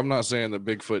 100%. Like, I'm not saying that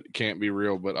Bigfoot can't be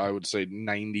real, but I would say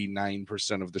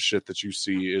 99% of the shit that you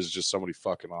see is just somebody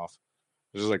fucking off.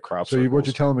 It's just like crop So circles. what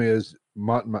you're telling me is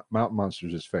mountain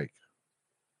monsters is fake.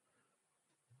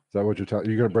 Is that what you're telling?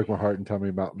 You're going to break my heart and tell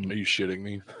me mountain? Are you shitting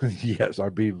me? Yes,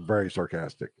 I'm being very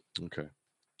sarcastic. Okay.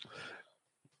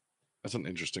 That's an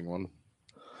interesting one.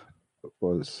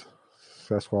 Was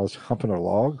Sasquatch humping a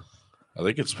log? I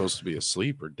think it's supposed to be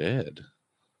asleep or dead.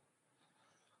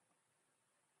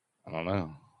 I don't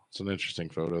know. It's an interesting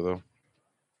photo, though.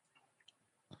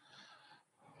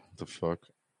 What the fuck?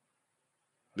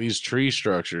 These tree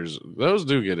structures, those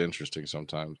do get interesting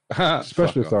sometimes.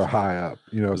 Especially if Fuck they're off. high up.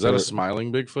 Is that a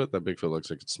smiling Bigfoot? That Bigfoot looks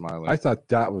like it's smiling. I thought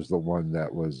that was the one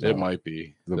that was. It might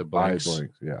be. the The blinks.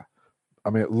 blinks. Yeah,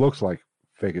 I mean, it looks like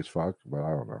fake as fuck, but I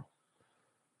don't know.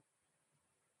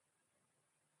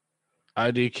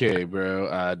 IDK, bro.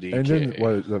 IDK. And then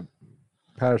what the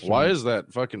Patterson? Why is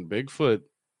that fucking Bigfoot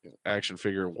action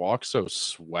figure walk so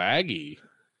swaggy?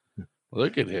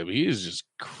 Look at him. He's just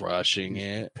crushing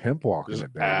it. pimp walking There's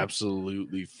it, baby.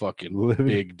 absolutely fucking Living-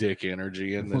 big dick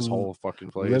energy in this whole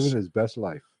fucking place. Living his best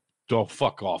life. Don't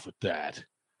fuck off with that.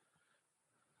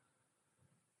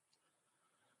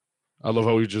 I love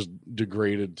how we just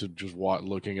degraded to just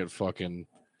looking at fucking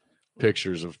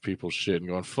pictures of people's shit and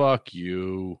going, fuck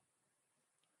you.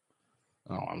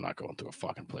 Oh, I'm not going through a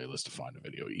fucking playlist to find a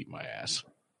video. Eat my ass.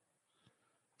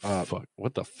 Fuck.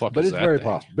 What the fuck But is it's that very thing?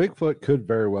 possible. Bigfoot could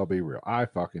very well be real. I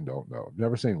fucking don't know. I've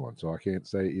never seen one, so I can't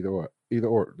say either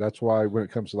or. That's why when it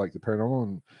comes to like the paranormal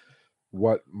and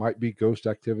what might be ghost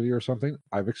activity or something,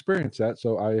 I've experienced that,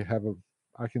 so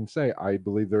I can say I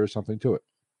believe there is something to it.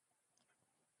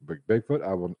 Bigfoot,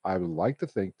 I would like to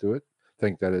think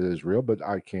that it is real, but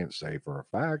I can't say for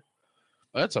a fact.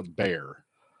 That's a bear.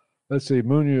 Let's see.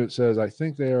 Moon Unit says, I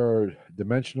think they are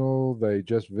dimensional. They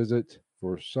just visit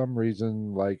for some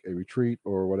reason, like a retreat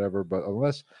or whatever. But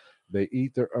unless they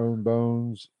eat their own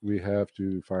bones, we have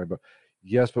to find.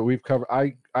 Yes, but we've covered.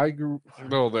 I grew.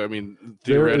 No, I mean,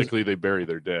 theoretically, they bury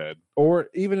their dead. Or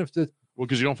even if the Well,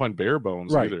 because you don't find bear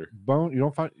bones right either. bone, you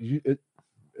don't find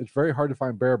it's very hard to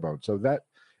find bear bones. So that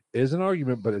is an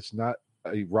argument, but it's not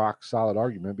a rock solid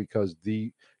argument because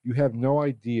you have no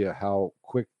idea how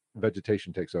quick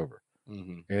vegetation takes over.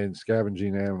 Mm-hmm. And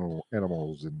scavenging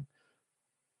animals, and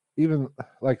even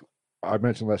like I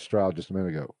mentioned Les Stroud just a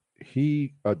minute ago,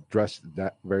 he addressed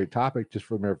that very topic just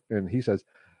from there, and he says,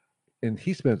 and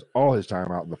he spends all his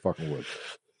time out in the fucking woods,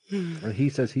 and he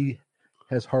says he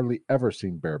has hardly ever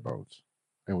seen bear bones,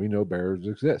 and we know bears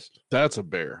exist. That's a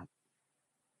bear.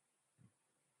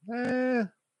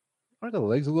 Aren't the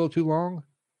legs a little too long?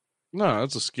 No,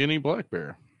 that's a skinny black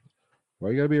bear. Why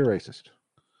you gotta be a racist?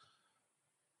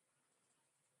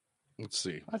 Let's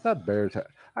see. I thought bears.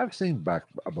 I've seen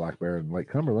a black bear in Lake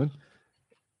Cumberland.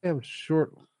 They have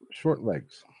short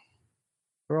legs.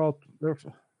 They're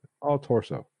all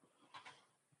torso.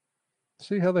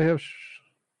 See how they have?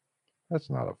 That's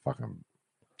not a fucking.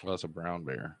 Well, that's a brown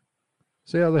bear.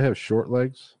 See how they have short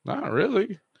legs? Not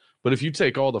really. But if you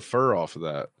take all the fur off of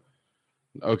that,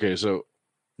 okay, so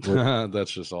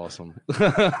that's just awesome.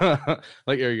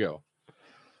 Like, there you go.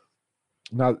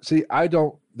 Now, see,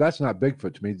 that's not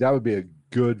Bigfoot to me. That would be a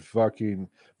good fucking.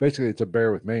 Basically, it's a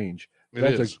bear with mange.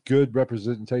 That's a good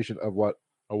representation of what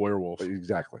a werewolf.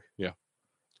 exactly.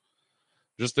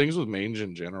 Just things with mange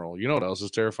in general. You know what else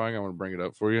is terrifying? I'm going to bring it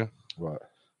up for you. What?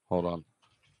 Hold on.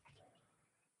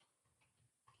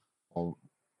 Oh,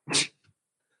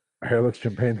 hairless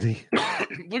chimpanzee.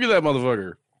 Look at that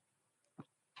motherfucker.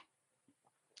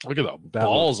 Look at the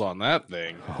balls on that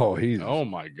thing. Oh, he's Oh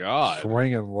my god.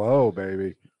 swinging low,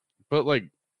 baby. But like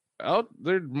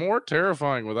they're more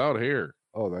terrifying without hair.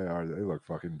 Oh, they are. They look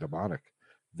fucking demonic.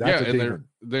 Yeah, That's a and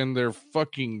demon. they're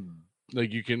fucking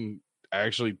like you can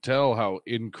actually tell how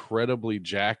incredibly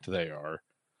jacked they are.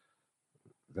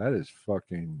 That is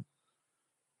fucking.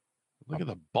 Look at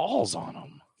the balls on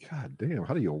them. God damn,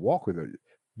 how do you walk with it?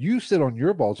 You sit on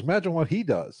your balls. Imagine what he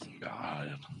does.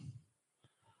 God.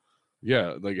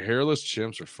 Yeah, like hairless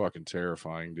chimps are fucking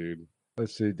terrifying, dude.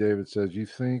 Let's see. David says, you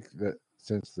think that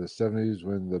since the 70s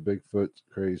when the Bigfoot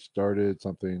craze started,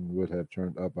 something would have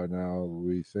turned up by now?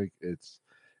 We think it's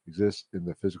exists in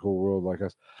the physical world like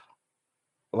us.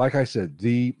 Like I said,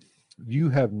 the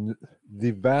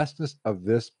vastness of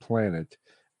this planet,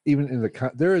 even in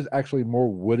there is actually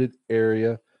more wooded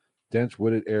area, dense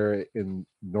wooded area in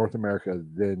North America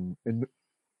than in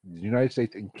the United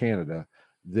States and Canada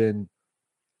than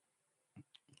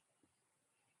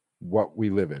what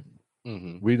we live in.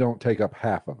 Mm-hmm. We don't take up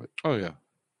half of it. Oh yeah.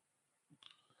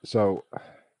 So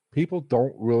people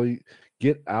don't really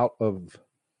get out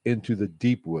into the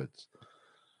deep woods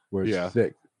where it's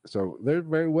thick. So there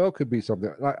very well could be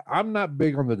something. I'm not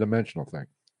big on the dimensional thing.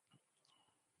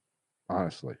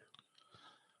 Honestly.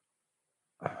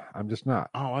 I'm just not.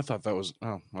 Oh, I thought that was.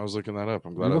 Oh, I was looking that up.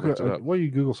 I'm glad I looked it up. What are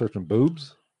you Google searching?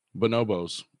 Boobs?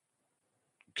 Bonobos.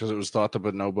 Because it was thought the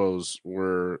bonobos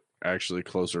were actually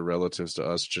closer relatives to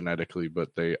us genetically,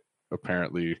 but they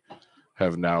apparently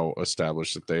have now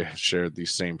established that they shared the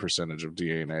same percentage of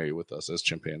DNA with us as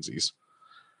chimpanzees.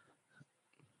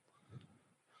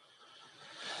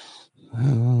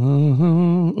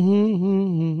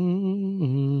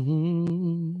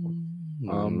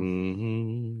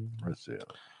 Let's see.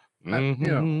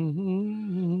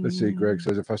 Let's see. Greg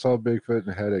says, if I saw Bigfoot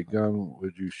and had a gun,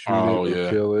 would you shoot it or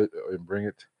kill it and bring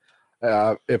it?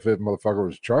 If a motherfucker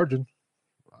was charging,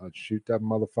 I'd shoot that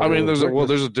motherfucker. I mean, there's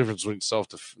a difference between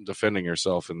defending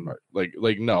yourself and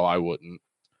like no, I wouldn't.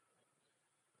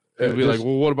 It'd be like,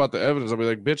 well, what about the evidence? I'd be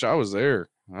like, bitch, I was there.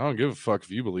 I don't give a fuck if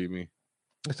you believe me.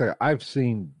 It's like I've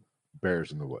seen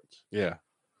bears in the woods. Yeah.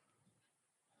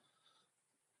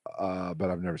 But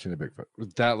I've never seen a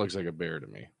Bigfoot. That looks like a bear to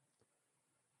me.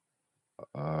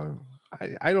 I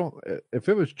don't. If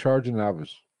it was charging, I would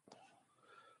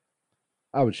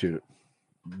shoot it.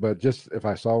 But just if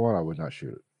I saw one, I would not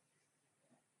shoot it.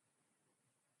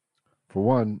 For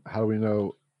one, how do we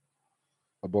know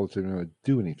a bullet's even going to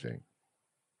do anything?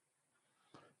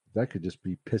 That could just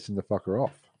be pissing the fucker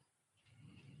off.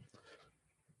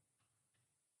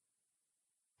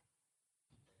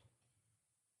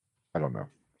 I don't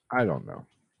know.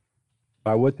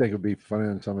 I would think it would be funny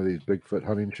on some of these Bigfoot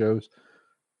hunting shows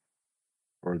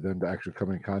for them to actually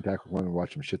come in contact with one and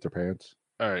watch them shit their pants.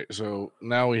 All right, so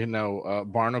now we know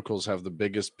barnacles have the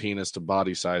biggest penis to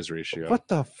body size ratio. What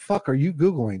the fuck are you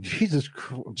Googling? Jesus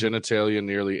Christ. Genitalia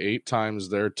nearly 8 times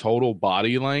their total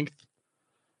body length.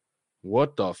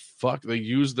 What the fuck? They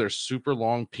use their super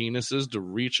long penises to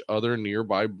reach other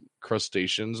nearby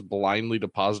crustaceans, blindly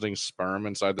depositing sperm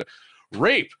inside the...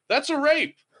 Rape! That's a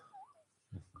rape!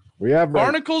 We have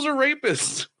barnacles are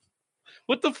rapists.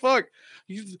 What the fuck?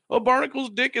 A barnacle's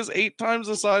dick is 8 times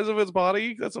the size of its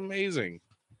body? That's amazing.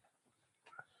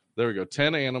 There we go.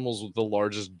 10 animals with the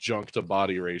largest junk to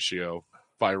body ratio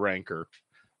by ranker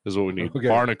is what we need. Okay.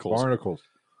 Barnacles.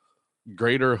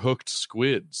 Greater hooked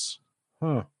squids.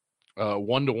 Huh.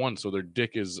 1-to-1, so their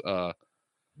dick is the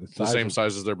same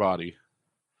size as their body.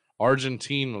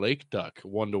 Argentine lake duck,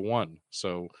 1-to-1.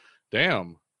 So,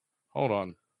 damn. Hold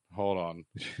on.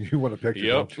 You want a picture?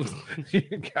 Yep.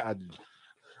 God.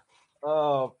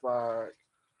 Oh, fuck.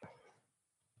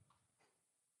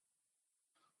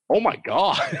 Oh, my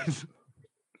God.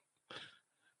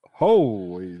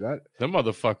 Holy, that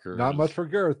motherfucker. Not much for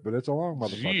girth, but it's a long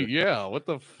motherfucker. Yeah, what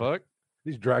the fuck?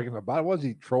 He's dragging the body. Was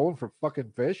he trolling for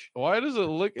fucking fish? Why does it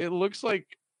look?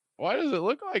 Why does it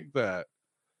look like that?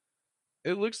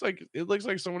 It looks like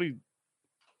somebody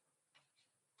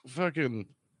fucking.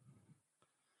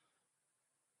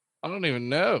 I don't even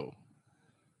know.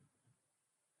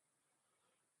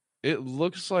 It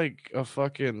looks like a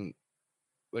fucking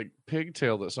like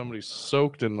pigtail that somebody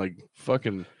soaked in like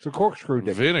fucking it's a corkscrew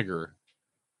vinegar.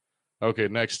 Okay,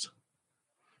 next.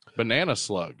 Banana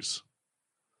slugs.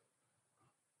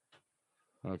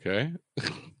 Okay.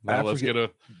 Now let's get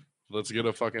a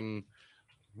fucking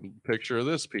picture of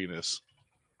this penis.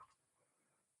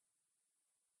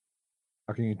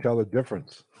 How can you tell the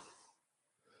difference?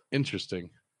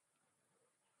 Interesting.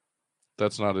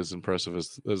 That's not as impressive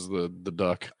as the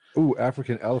duck. Ooh,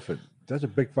 African elephant. That's a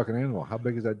big fucking animal. How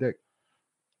big is that dick?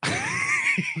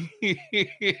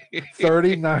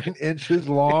 39 inches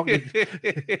long. Is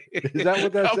that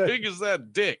what that How said? big is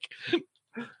that dick?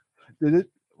 Did it?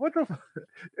 What the?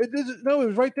 It isn't. No, it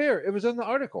was right there. It was in the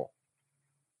article.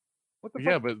 What the?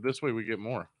 Yeah, fuck? but this way we get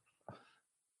more.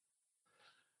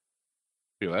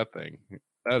 Look at that thing.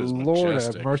 That is Lord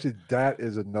majestic. have mercy. That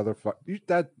is another fuck.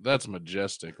 That's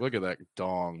majestic. Look at that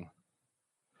dong.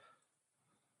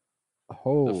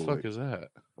 Holy, The fuck is that?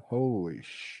 holy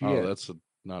shit. Oh, that's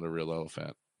not a real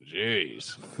elephant.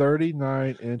 Jeez.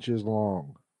 39 inches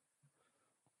long.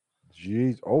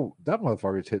 Jeez. Oh, that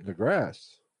motherfucker's hitting the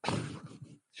grass.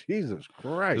 Jesus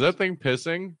Christ. Is that thing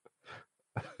pissing?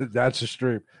 That's a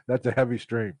stream. That's a heavy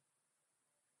stream.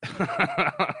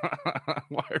 Why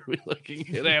are we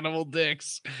looking at animal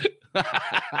dicks?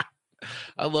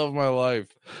 I love my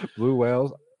life. Blue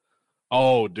whales.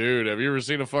 Oh, dude, have you ever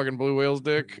seen a fucking blue whale's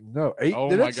dick? No, 8. Oh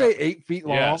Did my it say God. 8 feet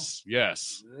long?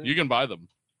 Yes. You can buy them.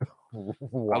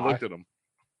 Why? I looked at them.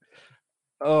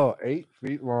 Oh, 8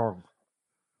 feet long.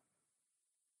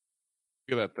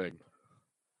 Look at that thing.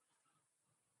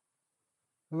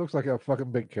 It looks like a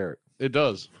fucking big carrot. It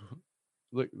does.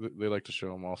 Look, they like to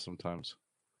show them off sometimes.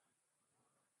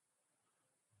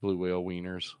 Blue whale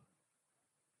wieners.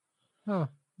 Huh.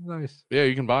 Nice. Yeah,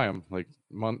 you can buy them like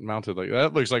mounted like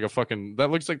that. Looks like that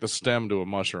looks like the stem to a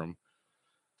mushroom.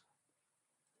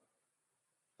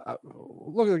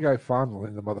 Look at the guy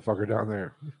fondling the motherfucker down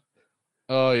there.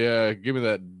 Oh yeah, give me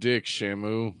that dick,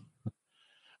 Shamu.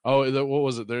 Oh, what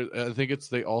was it? I think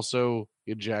they also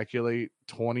ejaculate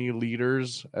 20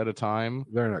 liters at a time.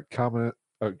 They're not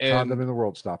condom in the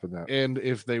world stopping that. And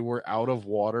if they were out of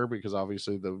water, because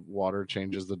obviously the water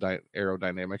changes the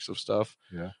aerodynamics of stuff.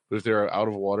 Yeah. But if they're out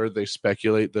of water, they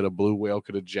speculate that a blue whale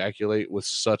could ejaculate with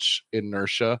such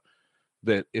inertia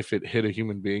that if it hit a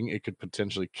human being, it could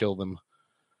potentially kill them.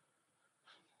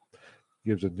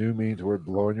 Gives a new meaning to word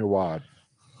blowing your wad.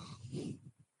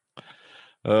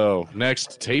 Oh,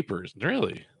 next tapers.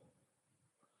 Really?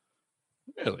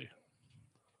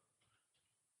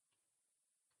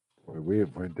 We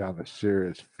went down the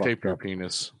serious Taper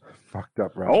penis. Fucked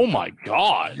up route. Oh my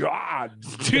God. God.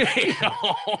 Damn.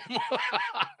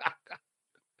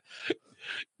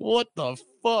 What the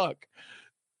fuck?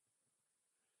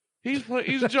 He's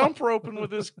jump roping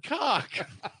with his cock.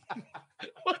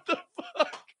 What the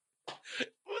fuck?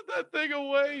 Put that thing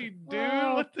away, dude.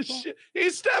 What the shit?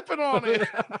 He's stepping on it.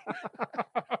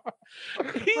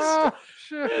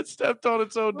 It stepped on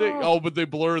its own dick. Oh, but they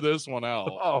blur this one out.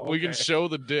 Oh, okay. We can show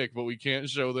the dick, but we can't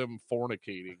show them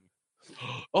fornicating.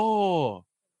 Oh,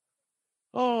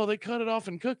 they cut it off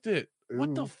and cooked it.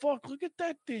 What the fuck? Look at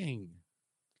that thing.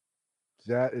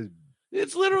 That is.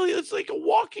 It's like a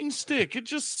walking stick. It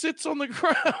just sits on the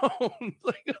ground.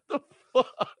 Like, what the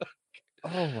fuck?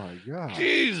 Oh my God.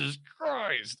 Jesus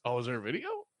Christ. Oh, is there a video?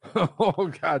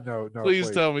 Oh God, no.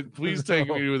 Please tell me. Please take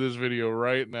me to this video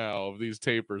right now of these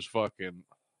tapers fucking.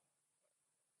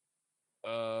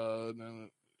 No,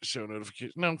 show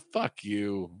notification. No, fuck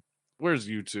you. Where's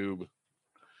YouTube?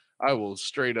 I will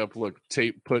straight up put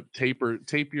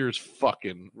tapirs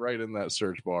fucking right in that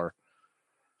search bar.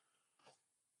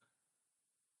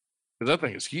 Because that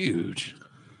thing is huge.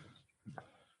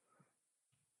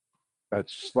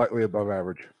 That's slightly above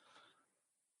average.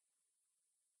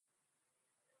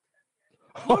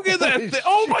 Look at that thing.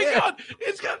 Oh my God.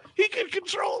 He can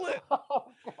control it. Turn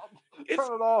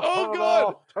it off. Oh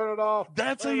God. Turn it off.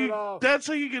 That's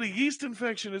how you get a yeast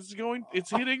infection. It's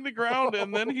hitting the ground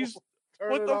and then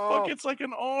what the fuck? It's like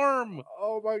an arm.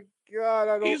 Oh my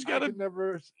God. He's got a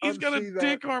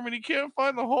dick arm and he can't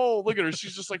find the hole. Look at her.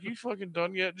 She's just like, you fucking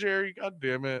done yet, Jerry? God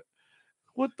damn it.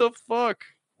 What the fuck?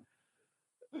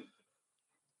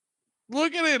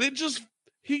 Look at it.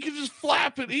 He can just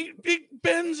flap it. He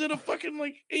bends at a fucking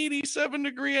like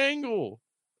 87-degree angle.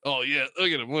 Oh yeah,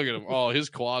 look at him. Oh, his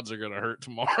quads are gonna hurt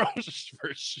tomorrow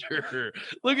for sure.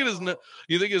 Look at his nose.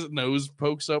 You think his nose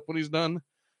pokes up when he's done?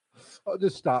 Oh,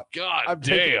 just stop. God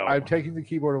damn. I'm taking the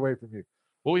keyboard away from you.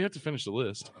 Well, we have to finish the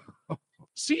list.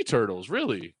 Sea turtles,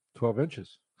 really? 12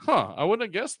 inches. Huh, I wouldn't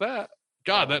have guessed that.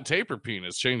 God, that taper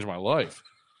penis changed my life.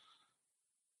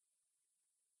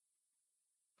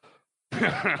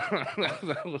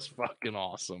 That was fucking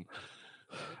awesome.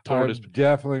 I'm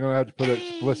definitely going to have to put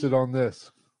explicit on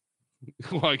this.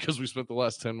 Why? Because we spent the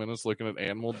last 10 minutes looking at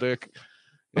animal dick,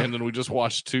 and then we just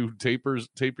watched two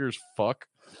tapirs fuck.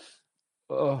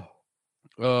 Oh,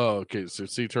 okay. So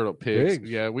sea turtle pigs. Pigs.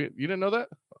 Yeah, you didn't know that?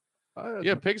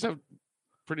 Yeah, pigs have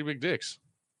pretty big dicks,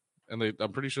 and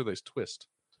I'm pretty sure they twist.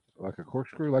 Like a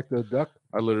corkscrew, like the duck?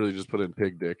 I literally just put in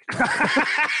pig dick.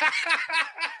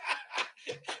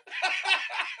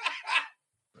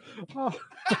 Oh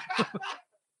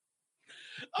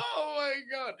my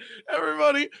God.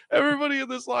 Everybody in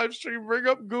this live stream, bring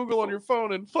up Google on your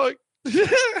phone and fuck.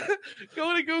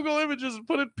 Go to Google Images and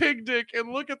put in pig dick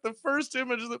and look at the first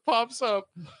image that pops up.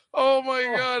 Oh my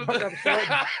God. I'm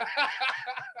sweating.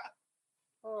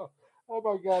 Oh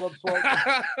my God, I'm sweating.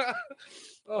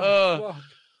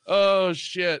 Oh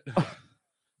shit.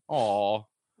 Aw.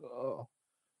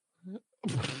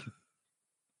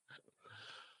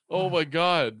 Oh my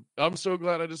god. I'm so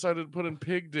glad I decided to put in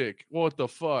pig dick. What the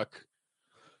fuck?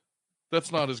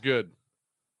 That's not as good.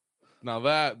 Now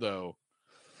that though.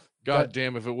 God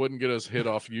damn, if it wouldn't get us hit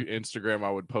off Instagram,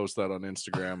 I would post that on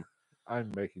Instagram.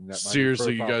 I'm making that.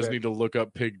 Seriously, you guys need to look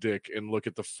up pig dick and look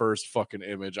at the first fucking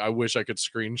image. I wish I could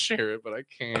screen share it, but I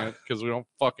can't because we don't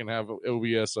fucking have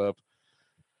OBS up.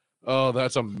 Oh,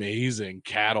 that's amazing.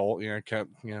 Cattle. Yeah,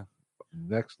 yeah.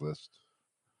 Next list.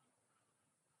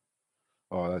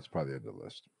 Oh, that's probably the end of the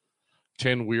list.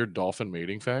 10 weird dolphin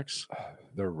mating facts.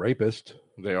 They're rapist.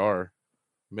 They are.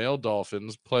 Male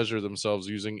dolphins pleasure themselves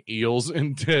using eels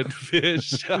and dead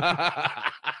fish. Hold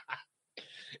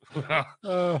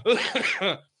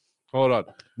on.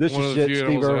 This One is of the shit few Steve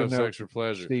animals that Irwin have never, sex for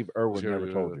pleasure. Steve Irwin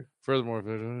never told you. Furthermore,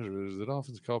 the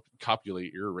dolphins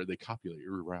copulate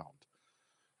year-round.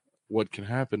 What can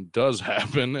happen does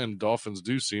happen, and dolphins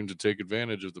do seem to take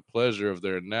advantage of the pleasure of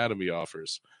their anatomy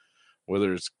offers.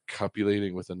 Whether it's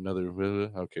copulating with another...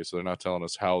 Okay, so they're not telling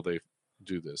us how they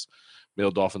do this.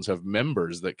 Male dolphins have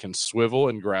members that can swivel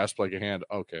and grasp like a hand.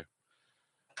 Okay.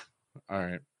 All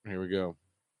right, here we go.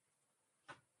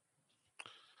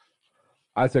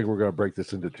 I think we're going to break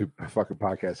this into 2 fucking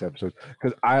podcast episodes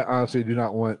because I honestly do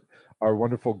not want our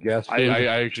wonderful guest. I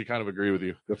actually kind of agree with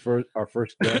you. Our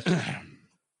first guest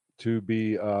to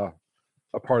be a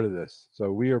part of this.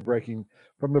 So we are breaking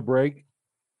from the break.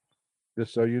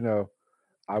 Just so you know,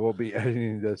 I will be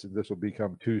editing this, and this will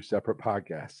become 2 separate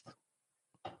podcasts.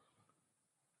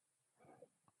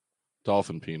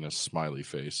 Dolphin penis, smiley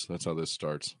face. That's how this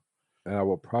starts. And I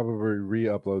will probably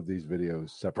re-upload these videos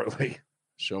separately.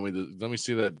 Show me let me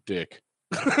see that dick.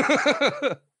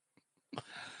 I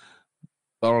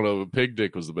don't know, but pig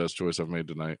dick was the best choice I've made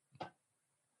tonight.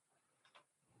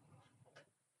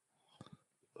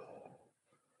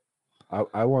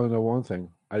 I want to know one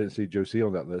thing. I didn't see Josie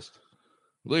on that list.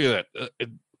 Look at that.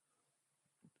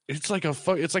 It's like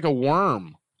a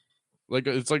worm.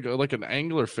 It's like an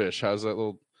anglerfish has that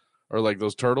little, or like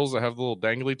those turtles that have the little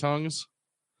dangly tongues.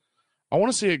 I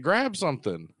want to see it grab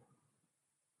something.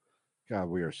 God,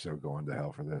 we are so going to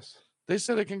hell for this. They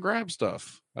said it can grab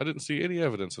stuff. I didn't see any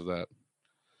evidence of that.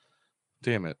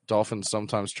 Damn it. Dolphins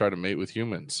sometimes try to mate with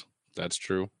humans. That's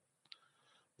true.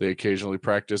 They occasionally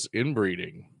practice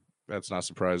inbreeding. That's not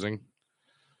surprising.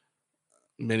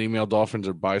 Many male dolphins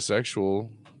are bisexual.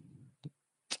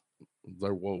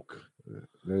 They're woke.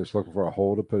 They're just looking for a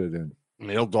hole to put it in.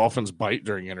 Male dolphins bite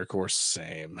during intercourse.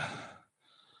 Same.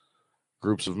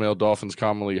 Groups of male dolphins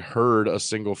commonly herd a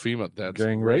single female. That's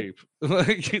Gang rape.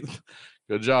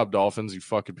 Good job, dolphins, you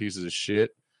fucking pieces of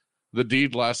shit. The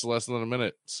deed lasts less than a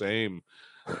minute. Same.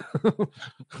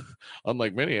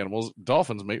 Unlike many animals,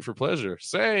 dolphins mate for pleasure.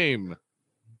 Same.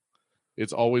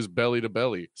 It's always belly to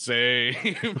belly. Same.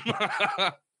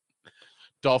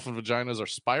 Dolphin vaginas are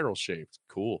spiral shaped.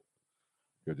 Cool.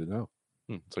 Good to know.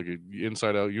 It's like an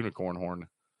inside out unicorn horn.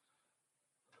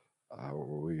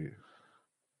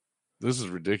 This is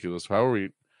ridiculous. How are we?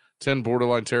 10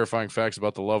 borderline terrifying facts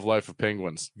about the love life of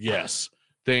penguins. Yes.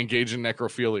 They engage in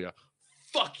necrophilia.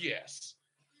 Fuck yes.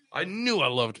 I knew I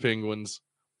loved penguins.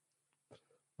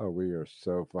 Oh, we are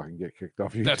so fucking get kicked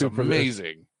off YouTube. That's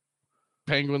amazing.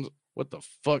 Penguins, what the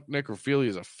fuck? Necrophilia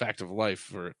is a fact of life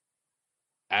for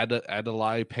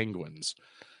Adelie penguins.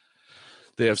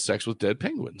 They have sex with dead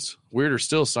penguins. Weirder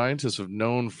still, scientists have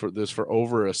known for this for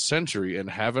over a century and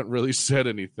haven't really said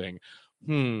anything.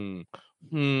 Didn't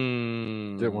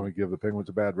want to give the penguins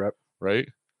a bad rep. Right?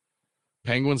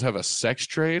 Penguins have a sex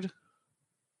trade?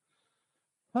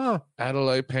 Huh.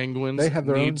 Adelie penguins They have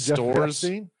their own stores.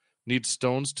 Need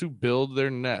stones to build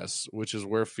their nests, which is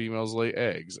where females lay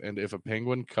eggs. And if a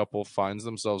penguin couple finds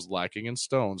themselves lacking in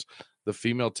stones, the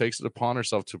female takes it upon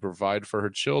herself to provide for her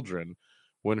children.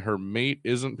 When her mate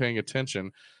isn't paying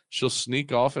attention, she'll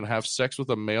sneak off and have sex with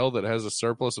a male that has a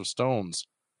surplus of stones.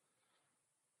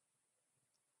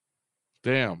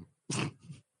 Damn.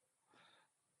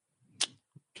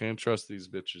 Can't trust these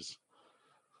bitches.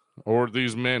 Or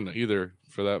these men either,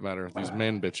 for that matter. These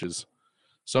men bitches.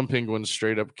 Some penguins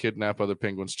straight up kidnap other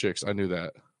penguins' chicks. I knew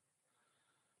that.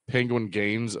 Penguin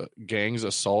gangs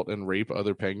assault and rape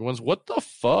other penguins. What the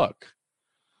fuck?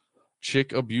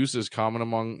 Chick abuse is common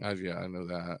among... yeah, I know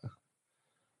that.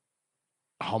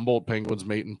 Humboldt penguins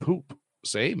mate and poop.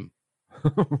 Same.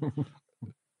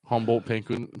 Humboldt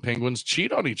penguins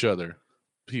cheat on each other.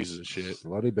 Pieces of shit.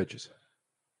 Slutty bitches.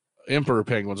 Emperor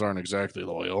penguins aren't exactly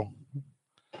loyal.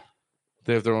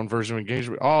 They have their own version of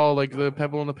engagement. Oh, like the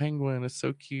Pebble and the Penguin. It's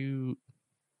so cute.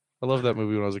 I loved that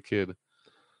movie when I was a kid.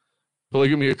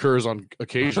 Polygamy occurs on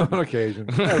occasion. On occasion.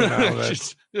 Every now and then.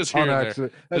 just here on and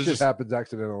accident. there. That just happens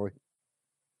accidentally.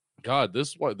 God,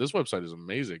 this website is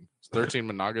amazing. It's 13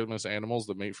 monogamous animals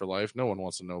that mate for life. No one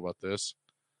wants to know about this.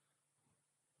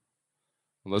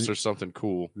 Unless there's something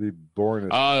cool. The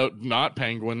boringest. Not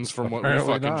penguins from what we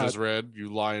Apparently fucking not. just read.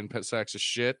 You lying pet sacks of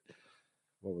shit.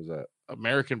 What was that?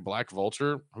 American black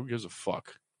vulture. Who gives a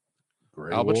fuck?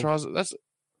 Gray Albatross. wolves?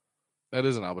 That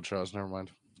is an albatross. Never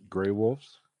mind. Gray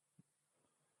wolves?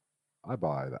 I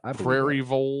buy that. I believe Prairie that.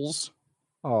 voles.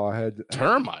 Oh, I had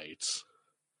Termites.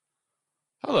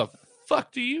 How the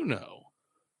fuck do you know?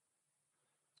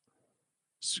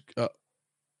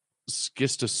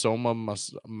 Schistosoma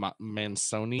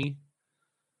mansoni,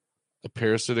 a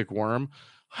parasitic worm.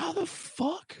 How the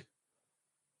fuck?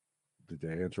 Did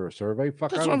they answer a survey?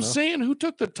 Fuck, That's I what don't I'm know. saying. Who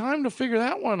took the time to figure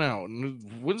that one out? And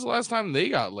when's the last time they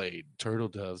got laid? Turtle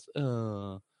doves.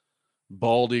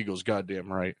 Bald eagles.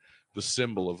 Goddamn right. The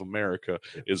symbol of America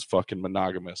is fucking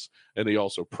monogamous. And he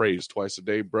also prays twice a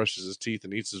day, brushes his teeth,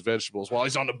 and eats his vegetables while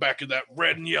he's on the back of that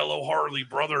red and yellow Harley,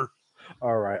 brother.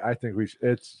 All right, I think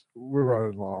we're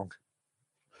running long.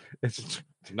 It's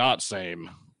Not same.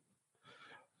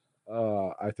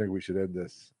 I think we should end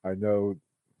this. I know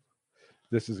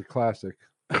this is a classic.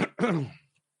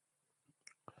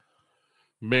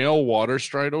 Male water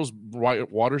striders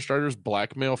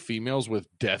blackmail females with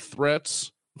death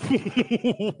threats.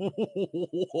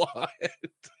 What?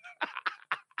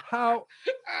 How?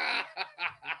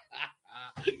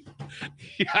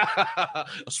 Yeah. I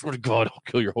swear to God, I'll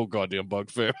kill your whole goddamn bug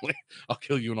family. I'll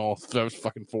kill you and all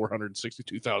fucking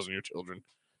 462,000 of your children.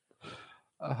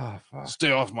 Fuck.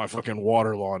 Stay off my fucking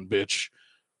water lawn, bitch.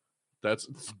 That's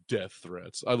death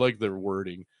threats. I like their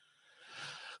wording.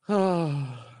 Ugh.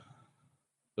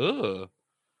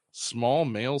 Small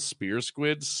male spear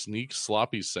squid sneak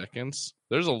sloppy seconds.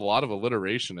 There's a lot of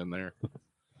alliteration in there.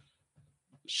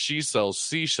 She sells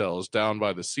seashells down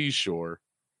by the seashore.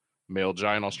 Male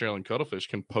giant Australian cuttlefish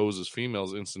can pose as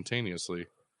females instantaneously.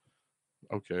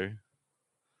 Okay.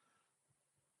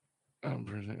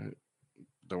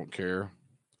 Don't care.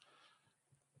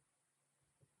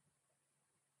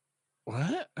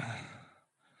 What?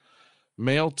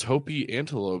 Male topi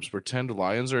antelopes pretend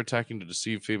lions are attacking to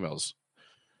deceive females.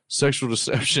 Sexual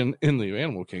deception in the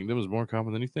animal kingdom is more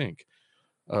common than you think.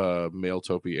 Male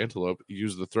topi antelope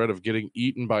use the threat of getting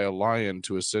eaten by a lion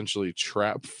to essentially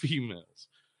trap females.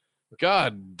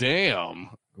 God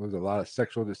damn. There's a lot of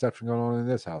sexual deception going on in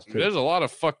this house, too. There's a lot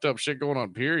of fucked up shit going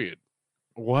on, period.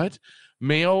 What?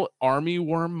 Male army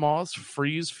worm moths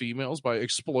freeze females by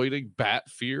exploiting bat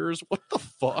fears? What the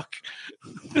fuck?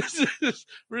 This is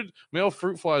male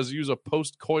fruit flies use a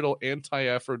post-coital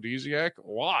anti-aphrodisiac?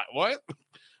 What? What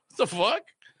the fuck?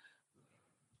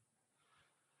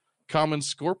 Common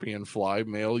scorpion fly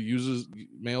males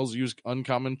use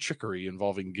uncommon trickery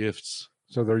involving gifts.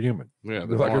 So they're human. Yeah,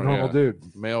 They're like a normal dude.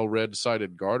 Male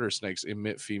red-sided garter snakes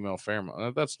emit female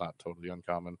pheromone. That's not totally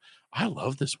uncommon. I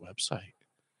love this website.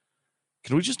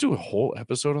 Can we just do a whole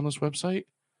episode on this website?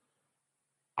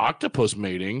 Octopus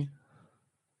mating.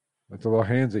 That's a little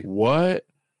handsy. What?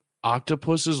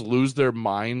 Octopuses lose their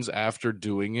minds after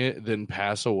doing it, then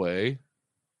pass away?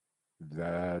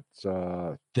 That's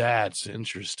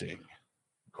interesting.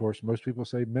 Of course, most people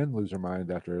say men lose their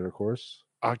mind after intercourse.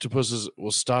 Octopuses will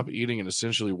stop eating and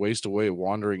essentially waste away,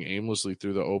 wandering aimlessly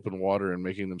through the open water and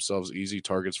making themselves easy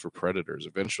targets for predators.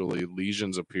 Eventually,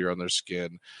 lesions appear on their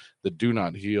skin that do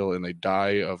not heal, and they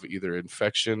die of either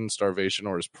infection, starvation,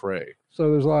 or as prey.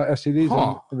 So there's a lot of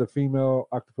STDs in the female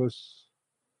octopus.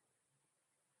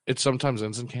 It sometimes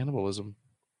ends in cannibalism.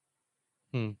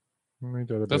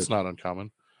 That's not uncommon.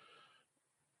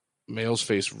 Males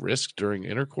face risk during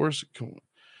intercourse.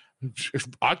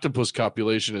 Octopus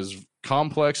copulation is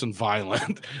complex and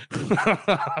violent.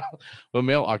 But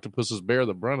male octopuses bear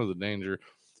the brunt of the danger.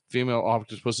 Female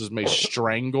octopuses may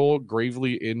strangle,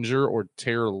 gravely injure, or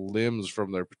tear limbs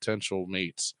from their potential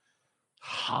mates.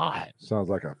 Hot. Sounds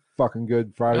like a fucking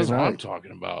good Friday That's night. what I'm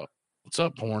talking about. What's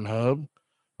up, Pornhub?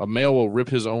 A male will rip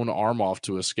his own arm off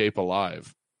to escape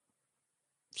alive.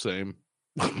 Same.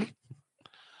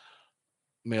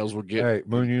 Males will get... Hey,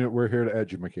 Moon Unit, we're here to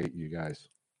educate you guys.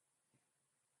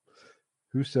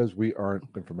 Who says we aren't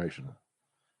informational?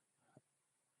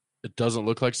 It doesn't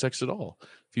look like sex at all.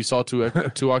 If you saw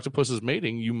two octopuses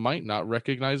mating, you might not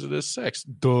recognize it as sex.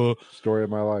 Duh. Story of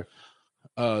my life.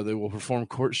 They will perform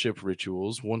courtship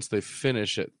rituals. Once they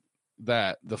finish it,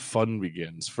 the fun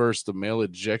begins. First, the male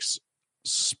ejects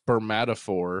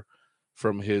spermatophore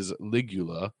from his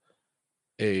ligula,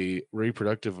 a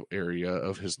reproductive area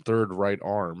of his third right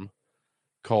arm,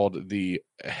 called the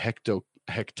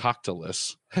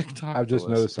hectocylus. I've just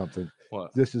noticed something.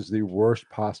 What? This is the worst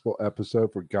possible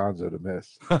episode for Gonzo to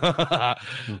miss.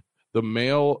 The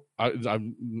male, I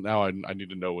need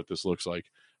to know what this looks like.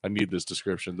 I need this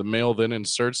description. The male then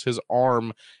inserts his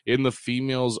arm in the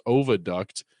female's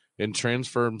oviduct and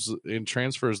transfers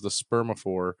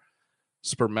the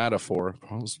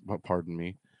spermatophore, pardon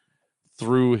me,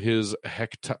 through his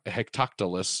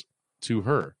hectocylus to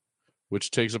her, which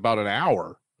takes about an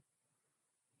hour.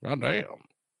 God damn.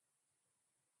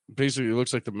 Basically, it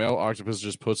looks like the male octopus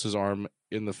just puts his arm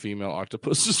in the female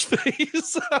octopus's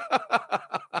face.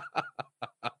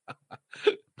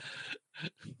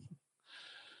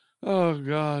 Oh,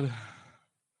 God.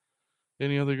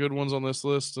 Any other good ones on this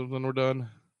list? And then we're done.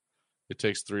 It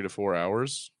takes 3 to 4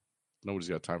 hours. Nobody's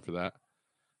got time for that.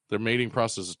 Their mating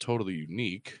process is totally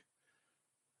unique.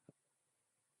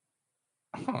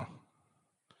 Huh.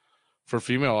 For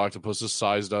female octopuses,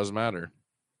 size does matter.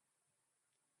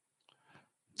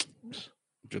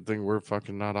 Good thing we're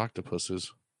fucking not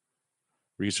octopuses.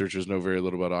 Researchers know very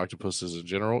little about octopuses in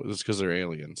general. It's because they're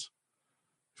aliens.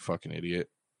 Fucking idiot.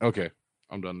 Okay.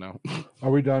 I'm done now. Are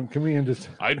we done? Can we end this?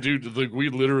 I do. Like, we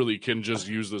literally can just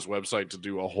use this website to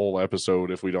do a whole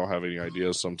episode if we don't have any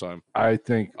ideas sometime. I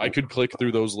think I could click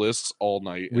through those lists all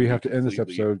night. We have to end this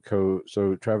episode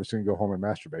so Travis can go home and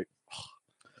masturbate.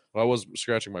 I was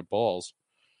scratching my balls.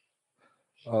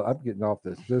 I'm getting off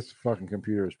this. This fucking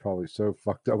computer is probably so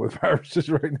fucked up with viruses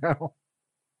right now.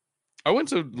 I went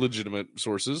to legitimate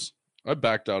sources. I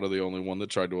backed out of the only one that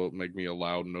tried to make me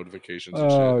allow notifications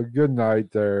and shit. Good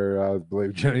night there. I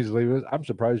believe Jenny's leaving us. I'm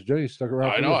surprised Jenny stuck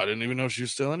around. I know. I didn't even know she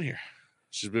was still in here.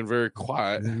 She's been very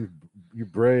quiet. You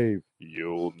brave.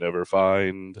 You'll never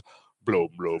find. Blow,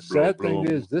 blow, blow. Sad thing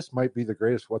is, this might be the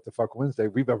greatest What the Fuck Wednesday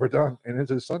we've ever done, and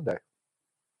it's a Sunday.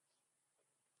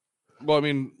 Well, I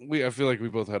mean, I feel like we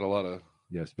both had a lot of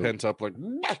pent up, like,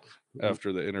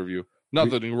 after the interview.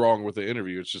 Nothing wrong with the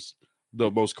interview. It's just the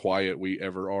most quiet we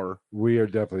ever are. We are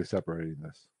definitely separating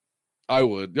this. I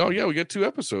would. Oh, yeah, we get 2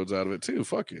 episodes out of it, too.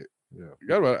 Fuck it. Yeah. We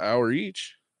got about an hour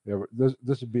each. Yeah,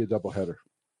 this would be a double header.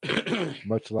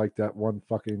 Much like that one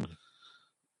fucking...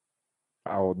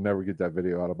 I will never get that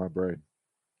video out of my brain.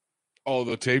 Oh,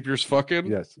 the tapier's fucking?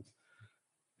 Yes.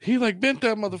 He, like, bent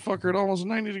that motherfucker at almost a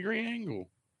 90-degree angle.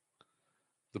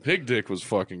 The pig dick was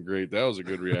fucking great. That was a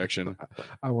good reaction.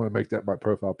 I want to make that my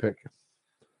profile pic.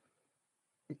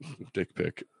 Dick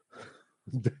pic.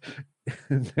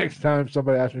 Next time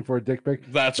somebody asks me for a dick pic,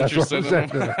 that's what you're sending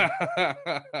them.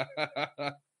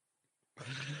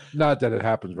 Not that it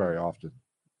happens very often.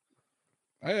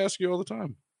 I ask you all the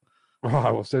time. Well,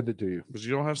 I will send it to you. Because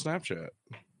you don't have Snapchat.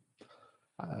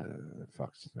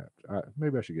 Fuck Snapchat.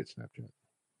 Maybe I should get Snapchat.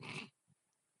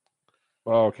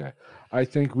 Okay. I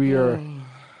think we're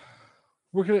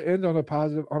going to end on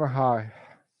a high.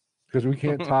 Because we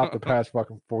can't top the past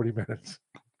fucking 40 minutes.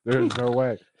 There's no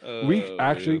way. We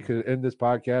actually could end this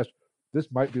podcast.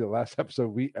 This might be the last episode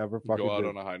we ever fucking go out did.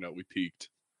 On a high note. We peaked.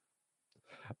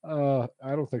 I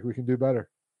don't think we can do better.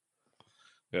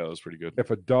 Yeah, that was pretty good. If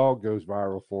a dog goes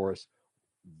viral for us,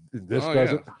 this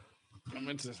doesn't. Yeah. I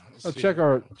meant to check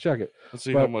it. Let's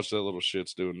see how much that little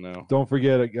shit's doing now. Don't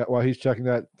forget it while he's checking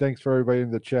that. Thanks for everybody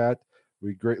in the chat.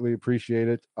 We greatly appreciate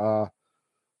it.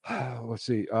 Let's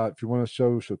see. If you want to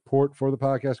show support for the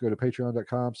podcast, go to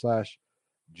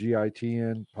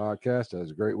patreon.com/GITN podcast. That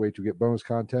is a great way to get bonus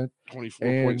content.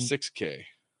 24.6K.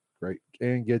 Great.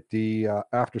 And get the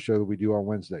after show that we do on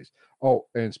Wednesdays. Oh,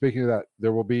 and speaking of that,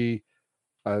 there will be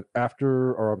a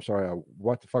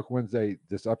What the Fuck Wednesday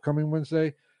this upcoming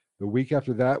Wednesday. The week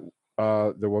after that,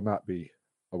 there will not be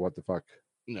a What the Fuck.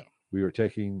 No. We are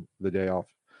taking the day off.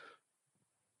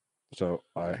 So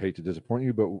I hate to disappoint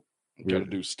you, but we got to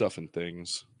do stuff and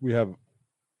things. We have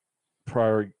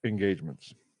prior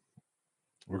engagements.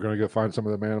 We're going to go find some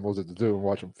of them animals at the zoo and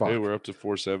watch them fuck. Hey, we're up to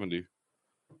 470.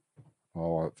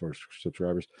 All for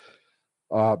subscribers.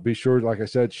 Be sure, like I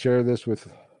said, share this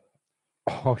with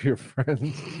all your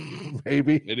friends.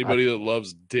 Maybe anybody that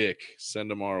loves dick, send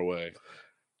them our way.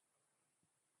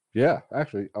 Yeah,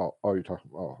 actually. Oh, you're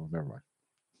talking. Oh, never mind.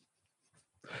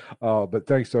 But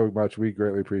thanks so much. We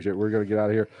greatly appreciate it. We're going to get out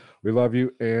of here. We love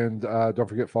you. And don't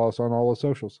forget, follow us on all the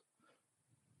socials.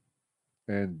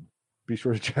 And be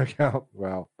sure to check out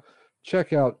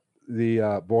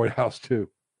the Boyd House too,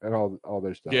 and all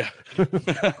their stuff. Yeah.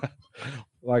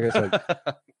 Like I said,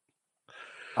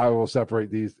 I will separate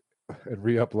these and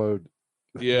re-upload.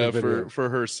 Yeah, for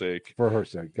her sake. For her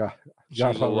sake. God, she's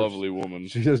a lovely woman.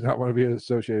 She does not want to be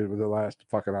associated with the last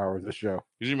fucking hour of the show.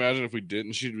 Could you imagine if we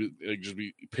didn't? She'd just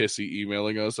be pissy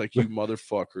emailing us like, you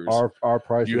motherfuckers. Our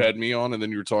price. You had me on, and then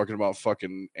you were talking about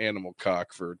fucking animal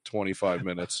cock for 25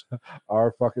 minutes.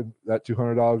 Our fucking that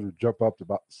 $200 would jump up to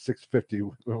about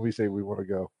 $650 when we say we want to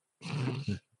go.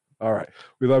 All right.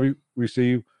 We love you. We see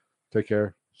you. Take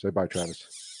care. Say bye,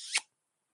 Travis.